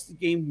 oh well, this is a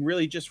game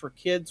really just for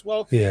kids.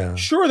 Well,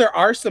 sure, there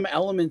are some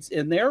elements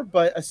in there,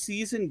 but a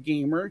seasoned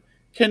gamer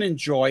can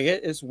enjoy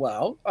it as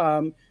well.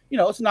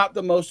 It's not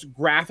the most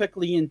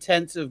graphically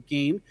intensive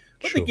game,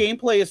 but the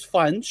gameplay is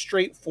fun,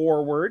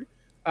 straightforward.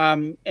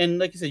 And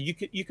like I said,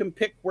 you can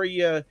pick where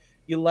you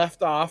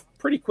left off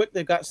pretty quick.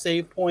 They've got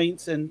save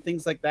points and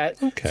things like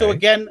that. Okay. So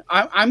again,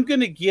 I'm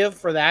going to give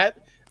for that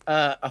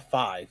a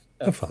 5.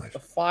 A 5.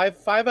 A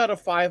 5 out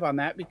of 5 on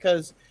that,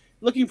 because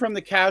looking from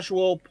the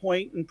casual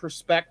point and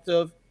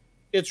perspective,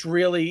 it's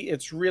really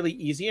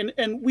easy.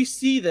 And we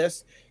see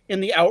this in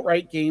the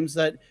outright games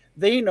that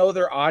they know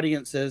their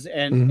audiences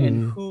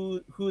and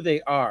who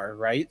they are,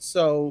 right?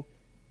 So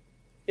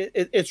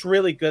it's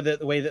really good that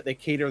the way that they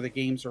cater the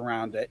games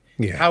around it.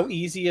 Yeah. How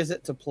easy is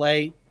it to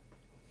play?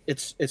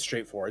 It's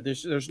straightforward.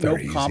 There's no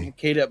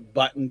complicated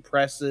button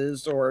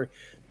presses or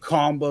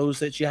combos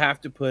that you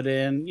have to put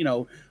in,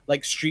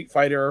 like Street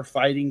Fighter or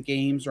fighting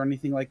games or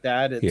anything like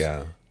that.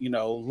 It's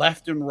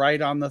left and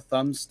right on the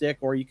thumbstick,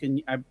 or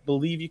I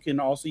believe you can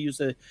also use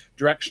a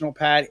directional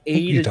pad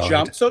A to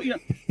jump. So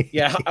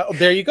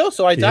there you go.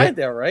 So I died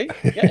there, right?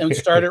 Yeah, and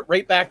started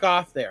right back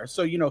off there.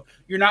 So you're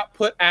not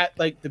put at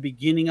like the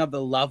beginning of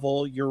the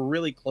level. You're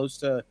really close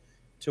to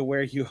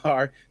where you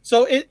are.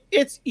 So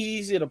it's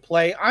easy to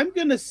play. I'm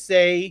gonna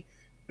say,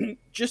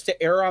 just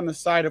to err on the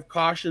side of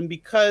caution,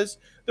 because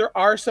there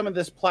are some of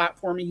this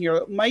platforming here,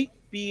 it might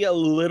be a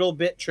little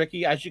bit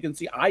tricky. As you can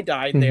see, I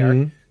died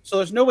there. So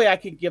there's no way I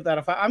can give that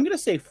a 5. I'm going to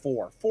say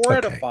 4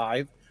 out of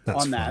 5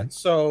 on that. Fine.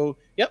 So,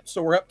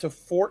 so we're up to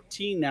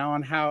 14 now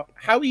on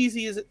how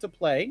easy is it to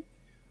play?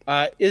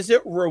 Is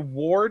it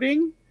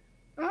rewarding?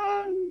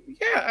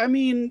 Yeah, I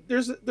mean,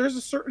 there's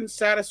a certain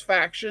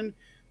satisfaction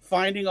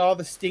finding all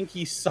the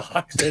stinky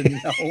socks and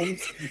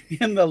gnomes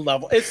in the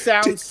level. It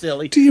sounds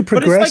silly. Do you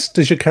progress?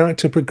 Does your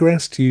character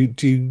progress? Do you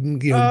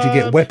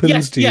get weapons?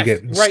 Yes, do you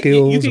get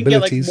skills, you can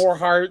abilities? Get like more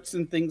hearts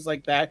and things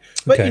like that.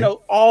 But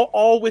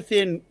all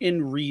within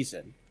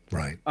reason.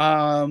 Right.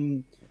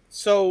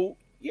 So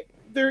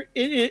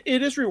it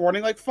is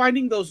rewarding, like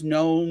finding those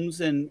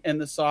gnomes and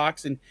the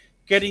socks and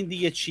getting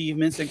the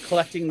achievements and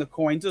collecting the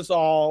coins is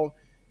all,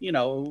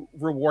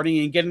 rewarding,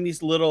 and getting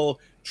these little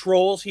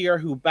trolls here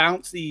who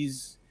bounce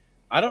these,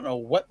 I don't know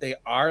what they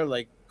are,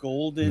 like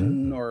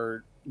golden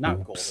or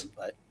not golden,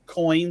 but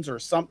coins or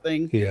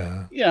something.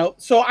 Yeah.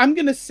 So I'm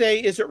going to say,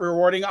 is it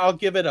rewarding? I'll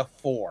give it a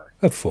 4.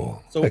 A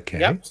 4. So, okay.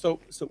 Yep. So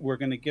we're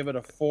going to give it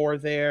a 4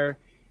 there.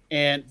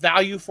 And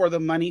value for the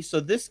money. So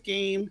this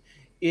game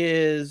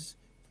is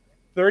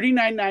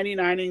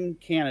 $39.99 in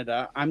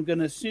Canada. I'm going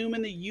to assume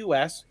in the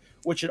US,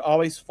 which it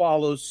always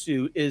follows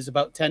suit, is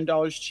about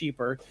 $10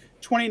 cheaper,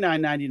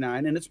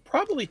 $29.99, and it's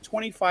probably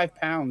 25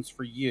 pounds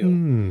for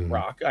you,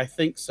 Rock. I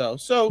think so.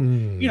 So,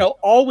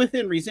 all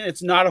within reason.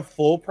 It's not a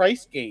full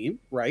price game,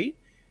 right?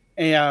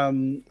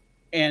 And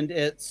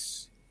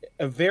it's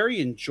a very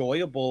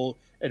enjoyable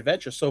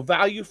adventure. So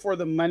value for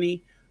the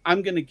money,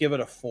 I'm going to give it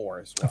a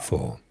 4 as well. A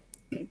 4.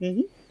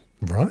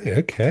 Right.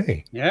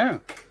 Okay. Yeah.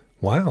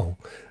 Wow.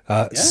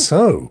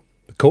 So,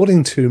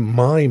 according to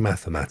my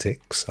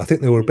mathematics, I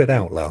think they were a bit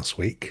out last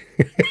week.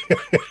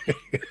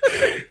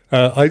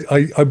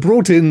 I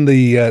brought in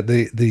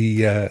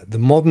the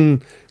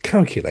modern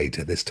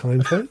calculator this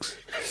time, folks.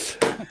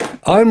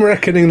 I'm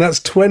reckoning that's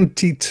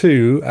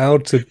 22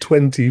 out of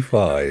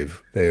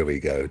 25. There we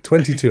go.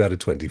 22 out of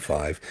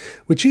 25,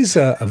 which is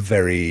a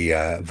very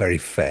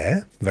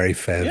fair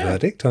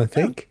verdict, I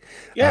think.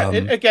 Yeah.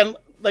 Again,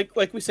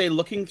 like we say,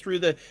 looking through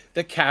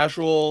the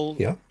casual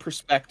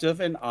perspective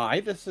and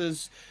eye, this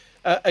is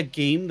a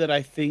game that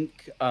I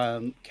think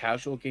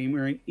casual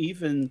gamer and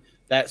even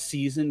that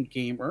seasoned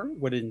gamer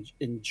would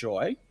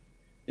enjoy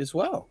as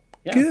well.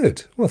 Yeah.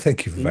 Good. Well,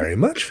 thank you very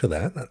much for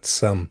that.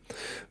 That's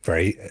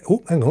very.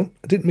 Oh, hang on.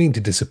 I didn't mean to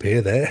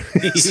disappear there.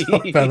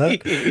 Sorry about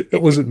that.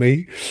 It wasn't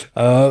me.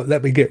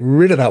 Let me get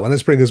rid of that one.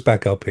 Let's bring us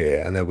back up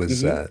here. And there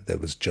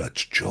was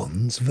Judge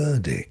John's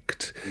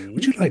verdict.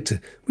 Would you like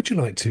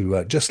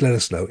to just let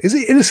us know? Is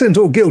it innocent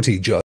or guilty,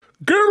 Judge?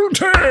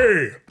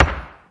 Guilty.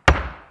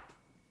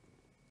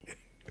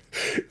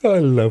 I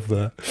love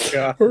that.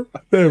 Yeah.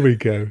 There we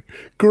go.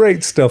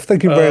 Great stuff.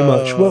 Thank you very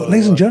much. Well,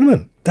 ladies and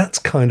gentlemen, that's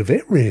kind of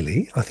it,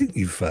 really. I think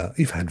you've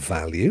had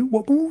value.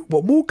 What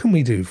more can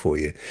we do for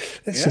you?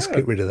 Let's just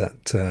get rid of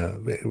that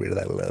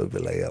little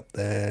overlay up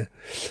there.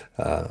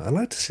 I'd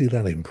like to see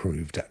that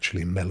improved,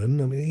 actually,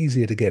 Melon. I mean,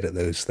 easier to get at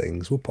those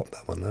things. We'll pop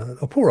that one out.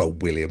 Oh, poor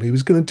old William. He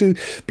was going to do,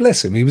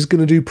 bless him, he was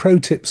going to do pro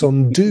tips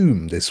on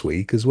Doom this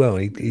week as well.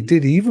 He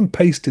did. He even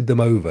pasted them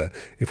over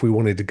if we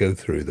wanted to go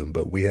through them,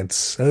 but we had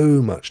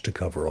so much to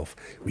cover off.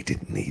 We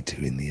didn't need to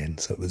in the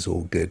end, so it was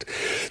all good.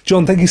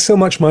 John, thank you so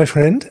much, my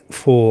friend,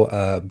 for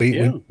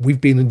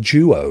we've been a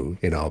duo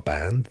in our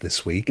band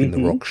this week in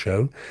the Rock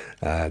Show,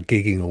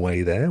 gigging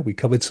away there. We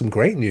covered some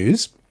great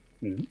news.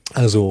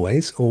 As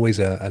always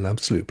an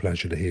absolute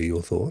pleasure to hear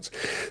your thoughts.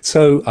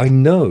 So I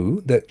know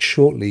that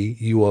shortly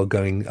you are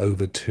going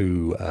over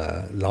to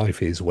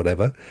Life Is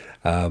Whatever,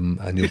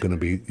 and you're going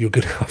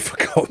to I've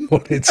forgotten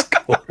what it's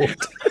called.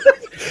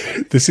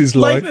 This is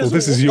life, or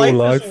this is your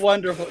life. Is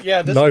wonderful.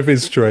 Yeah, Life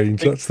is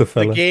Strange. That's the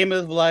fella. The game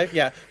of life.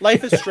 Yeah,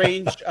 Life is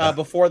Strange.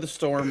 Before the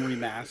Storm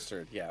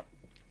remastered. Yeah.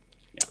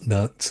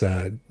 That's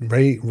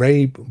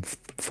Ray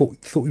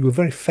thought you were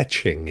very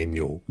fetching in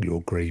your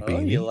grey beanie. Oh,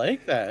 you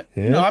like that?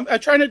 Yeah. I'm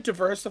trying to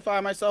diversify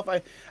myself.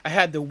 I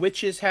had the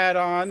witch's hat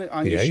on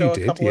your show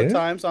a couple of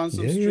times on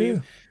some stream.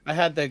 Yeah. I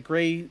had the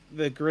gray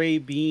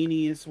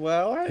beanie as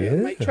well. I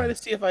might try to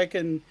see if I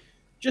can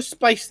just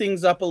spice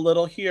things up a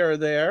little here or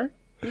there.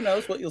 Who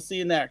knows what you'll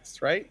see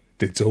next, right?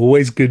 It's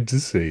always good to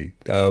see.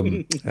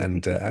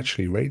 And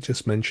actually, Ray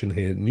just mentioned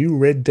here, new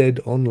Red Dead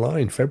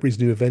Online. February's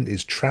new event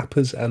is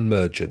Trappers and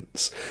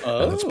Merchants.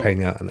 And it's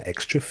paying out an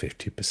extra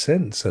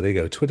 50%. So there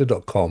you go,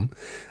 twitter.com,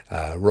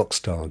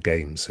 Rockstar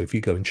Games. So if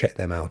you go and check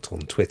them out on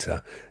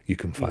Twitter, you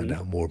can find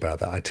out more about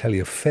that. I tell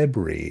you,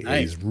 February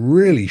is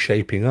really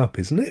shaping up,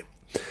 isn't it?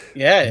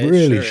 Yeah, it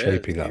really sure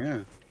shaping is. up. Yeah.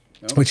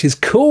 Which is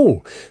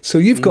cool. So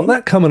you've got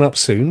that coming up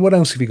soon. What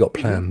else have you got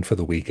planned for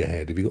the week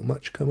ahead? Have you got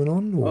much coming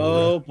on? Or?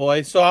 Oh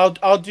boy! So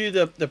I'll do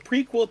the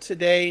prequel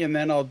today, and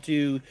then I'll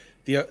do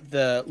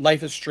the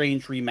Life is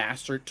Strange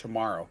remastered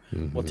tomorrow.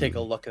 We'll take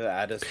a look at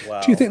that as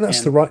well. Do you think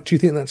that's Do you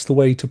think that's the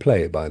way to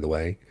play it? By the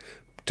way,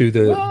 do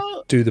the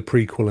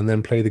prequel and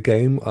then play the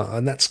game,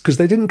 and that's because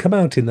they didn't come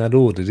out in that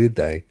order, did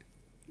they?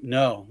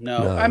 No.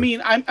 I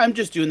mean, I'm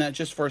just doing that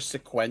just for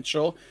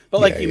sequential. But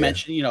like you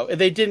mentioned,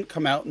 they didn't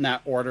come out in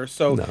that order.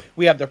 So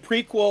we have the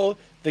prequel,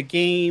 the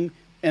game,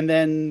 and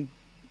then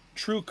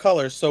True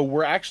Colors. So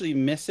we're actually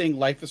missing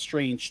Life is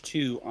Strange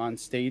 2 on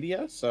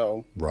Stadia.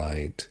 So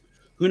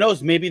who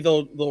knows? Maybe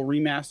they'll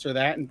remaster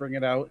that and bring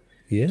it out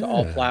to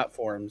all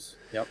platforms.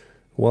 Yep.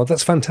 Well,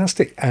 that's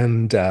fantastic.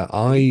 And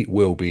I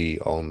will be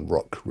on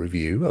Rock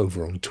Review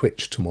over on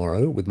Twitch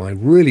tomorrow with my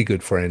really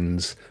good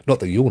friends. Not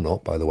that you're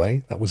not, by the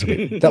way. That was a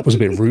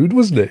bit rude,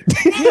 wasn't it?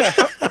 Yeah.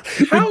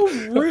 How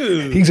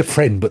rude. He's a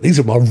friend, but these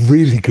are my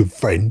really good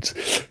friends.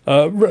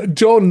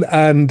 John.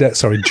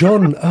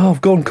 Oh,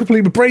 I've gone.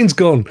 Completely, my brain's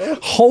gone.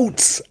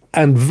 Holtz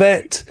and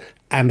Vet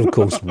And of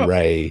course,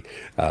 Ray.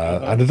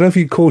 I don't know if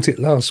you caught it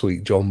last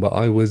week, John, but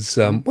I was.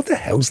 What the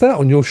hell's that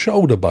on your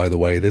shoulder, by the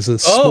way? There's a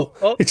small.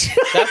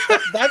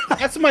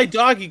 That's my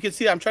dog. You can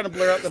see I'm trying to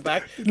blur out the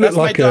back. That's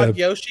like my dog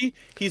Yoshi.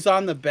 He's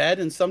on the bed,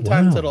 and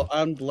sometimes it'll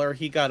unblur.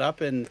 He got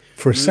up and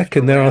for a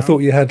second there, I thought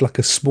you had like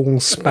a small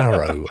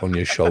sparrow on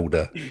your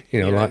shoulder.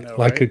 You know,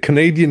 like a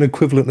Canadian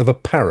equivalent of a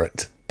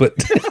parrot. But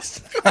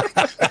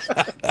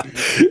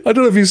I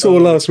don't know if you saw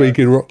last week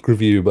in Rock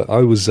Review, but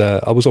I was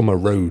on my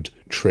road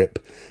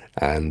trip,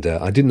 and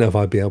I didn't know if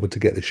I'd be able to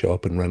get the show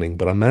up and running,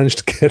 but I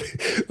managed to get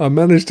it. I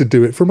managed to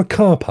do it from a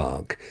car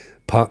park,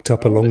 parked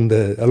up along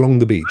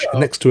the beach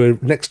next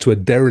to a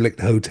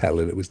derelict hotel,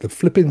 and it was the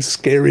flipping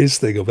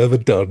scariest thing I've ever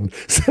done.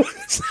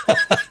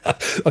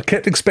 I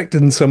kept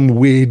expecting some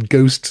weird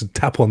ghost to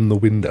tap on the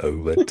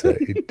window, but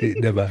it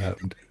never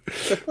happened.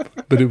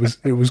 But it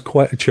was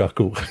quite a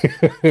chuckle.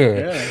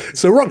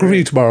 So Rock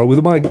Review tomorrow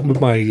with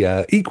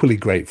my equally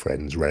great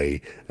friends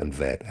Ray and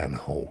Vet and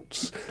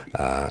Holtz,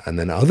 and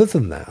then other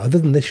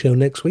than this show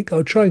next week,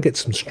 I'll try and get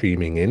some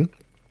streaming in.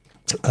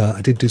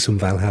 I did do some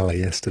Valhalla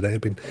yesterday.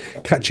 I've been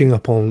catching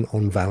up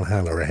on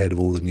Valhalla ahead of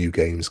all the new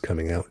games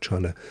coming out,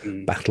 trying to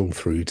battle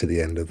through to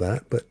the end of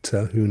that. But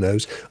who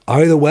knows?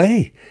 Either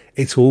way,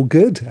 it's all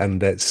good,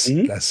 and let's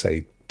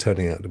say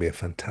turning out to be a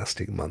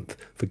fantastic month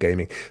for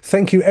gaming.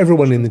 Thank you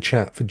everyone in the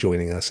chat for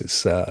joining us.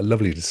 It's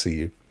lovely to see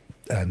you,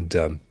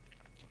 and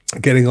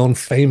getting on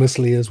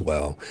famously as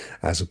well,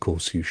 as of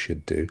course you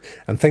should do.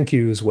 And thank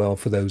you as well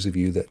for those of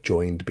you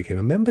that became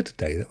a member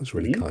today. That was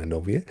really kind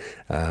of you.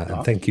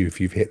 And thank you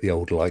if you've hit the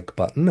old like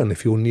button, and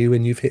if you're new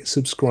and you've hit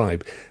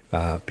subscribe,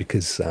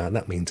 because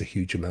that means a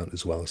huge amount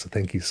as well. So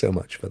thank you so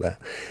much for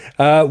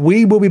that.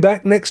 We will be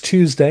back next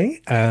Tuesday,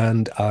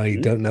 and I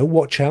don't know,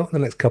 watch out in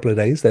the next couple of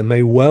days. There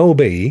may well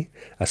be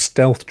a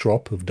stealth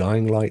drop of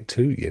Dying Light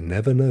 2. You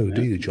never know,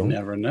 do you, John? You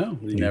never know.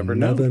 You never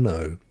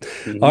know.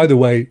 Either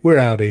way, we're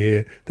out of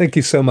here. Thank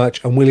you so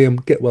much. And William,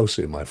 get well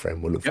soon, my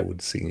friend. We'll look forward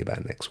to seeing you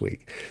back next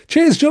week.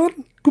 Cheers,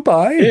 John.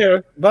 Goodbye. Yeah,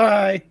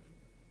 bye.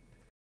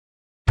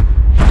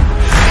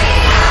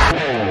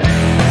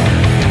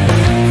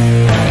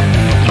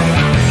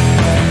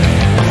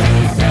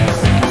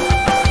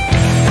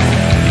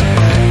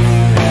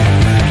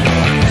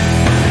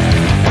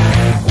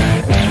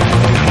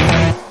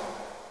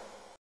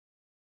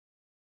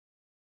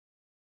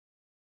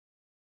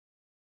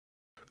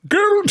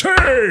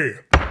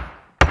 Guilty!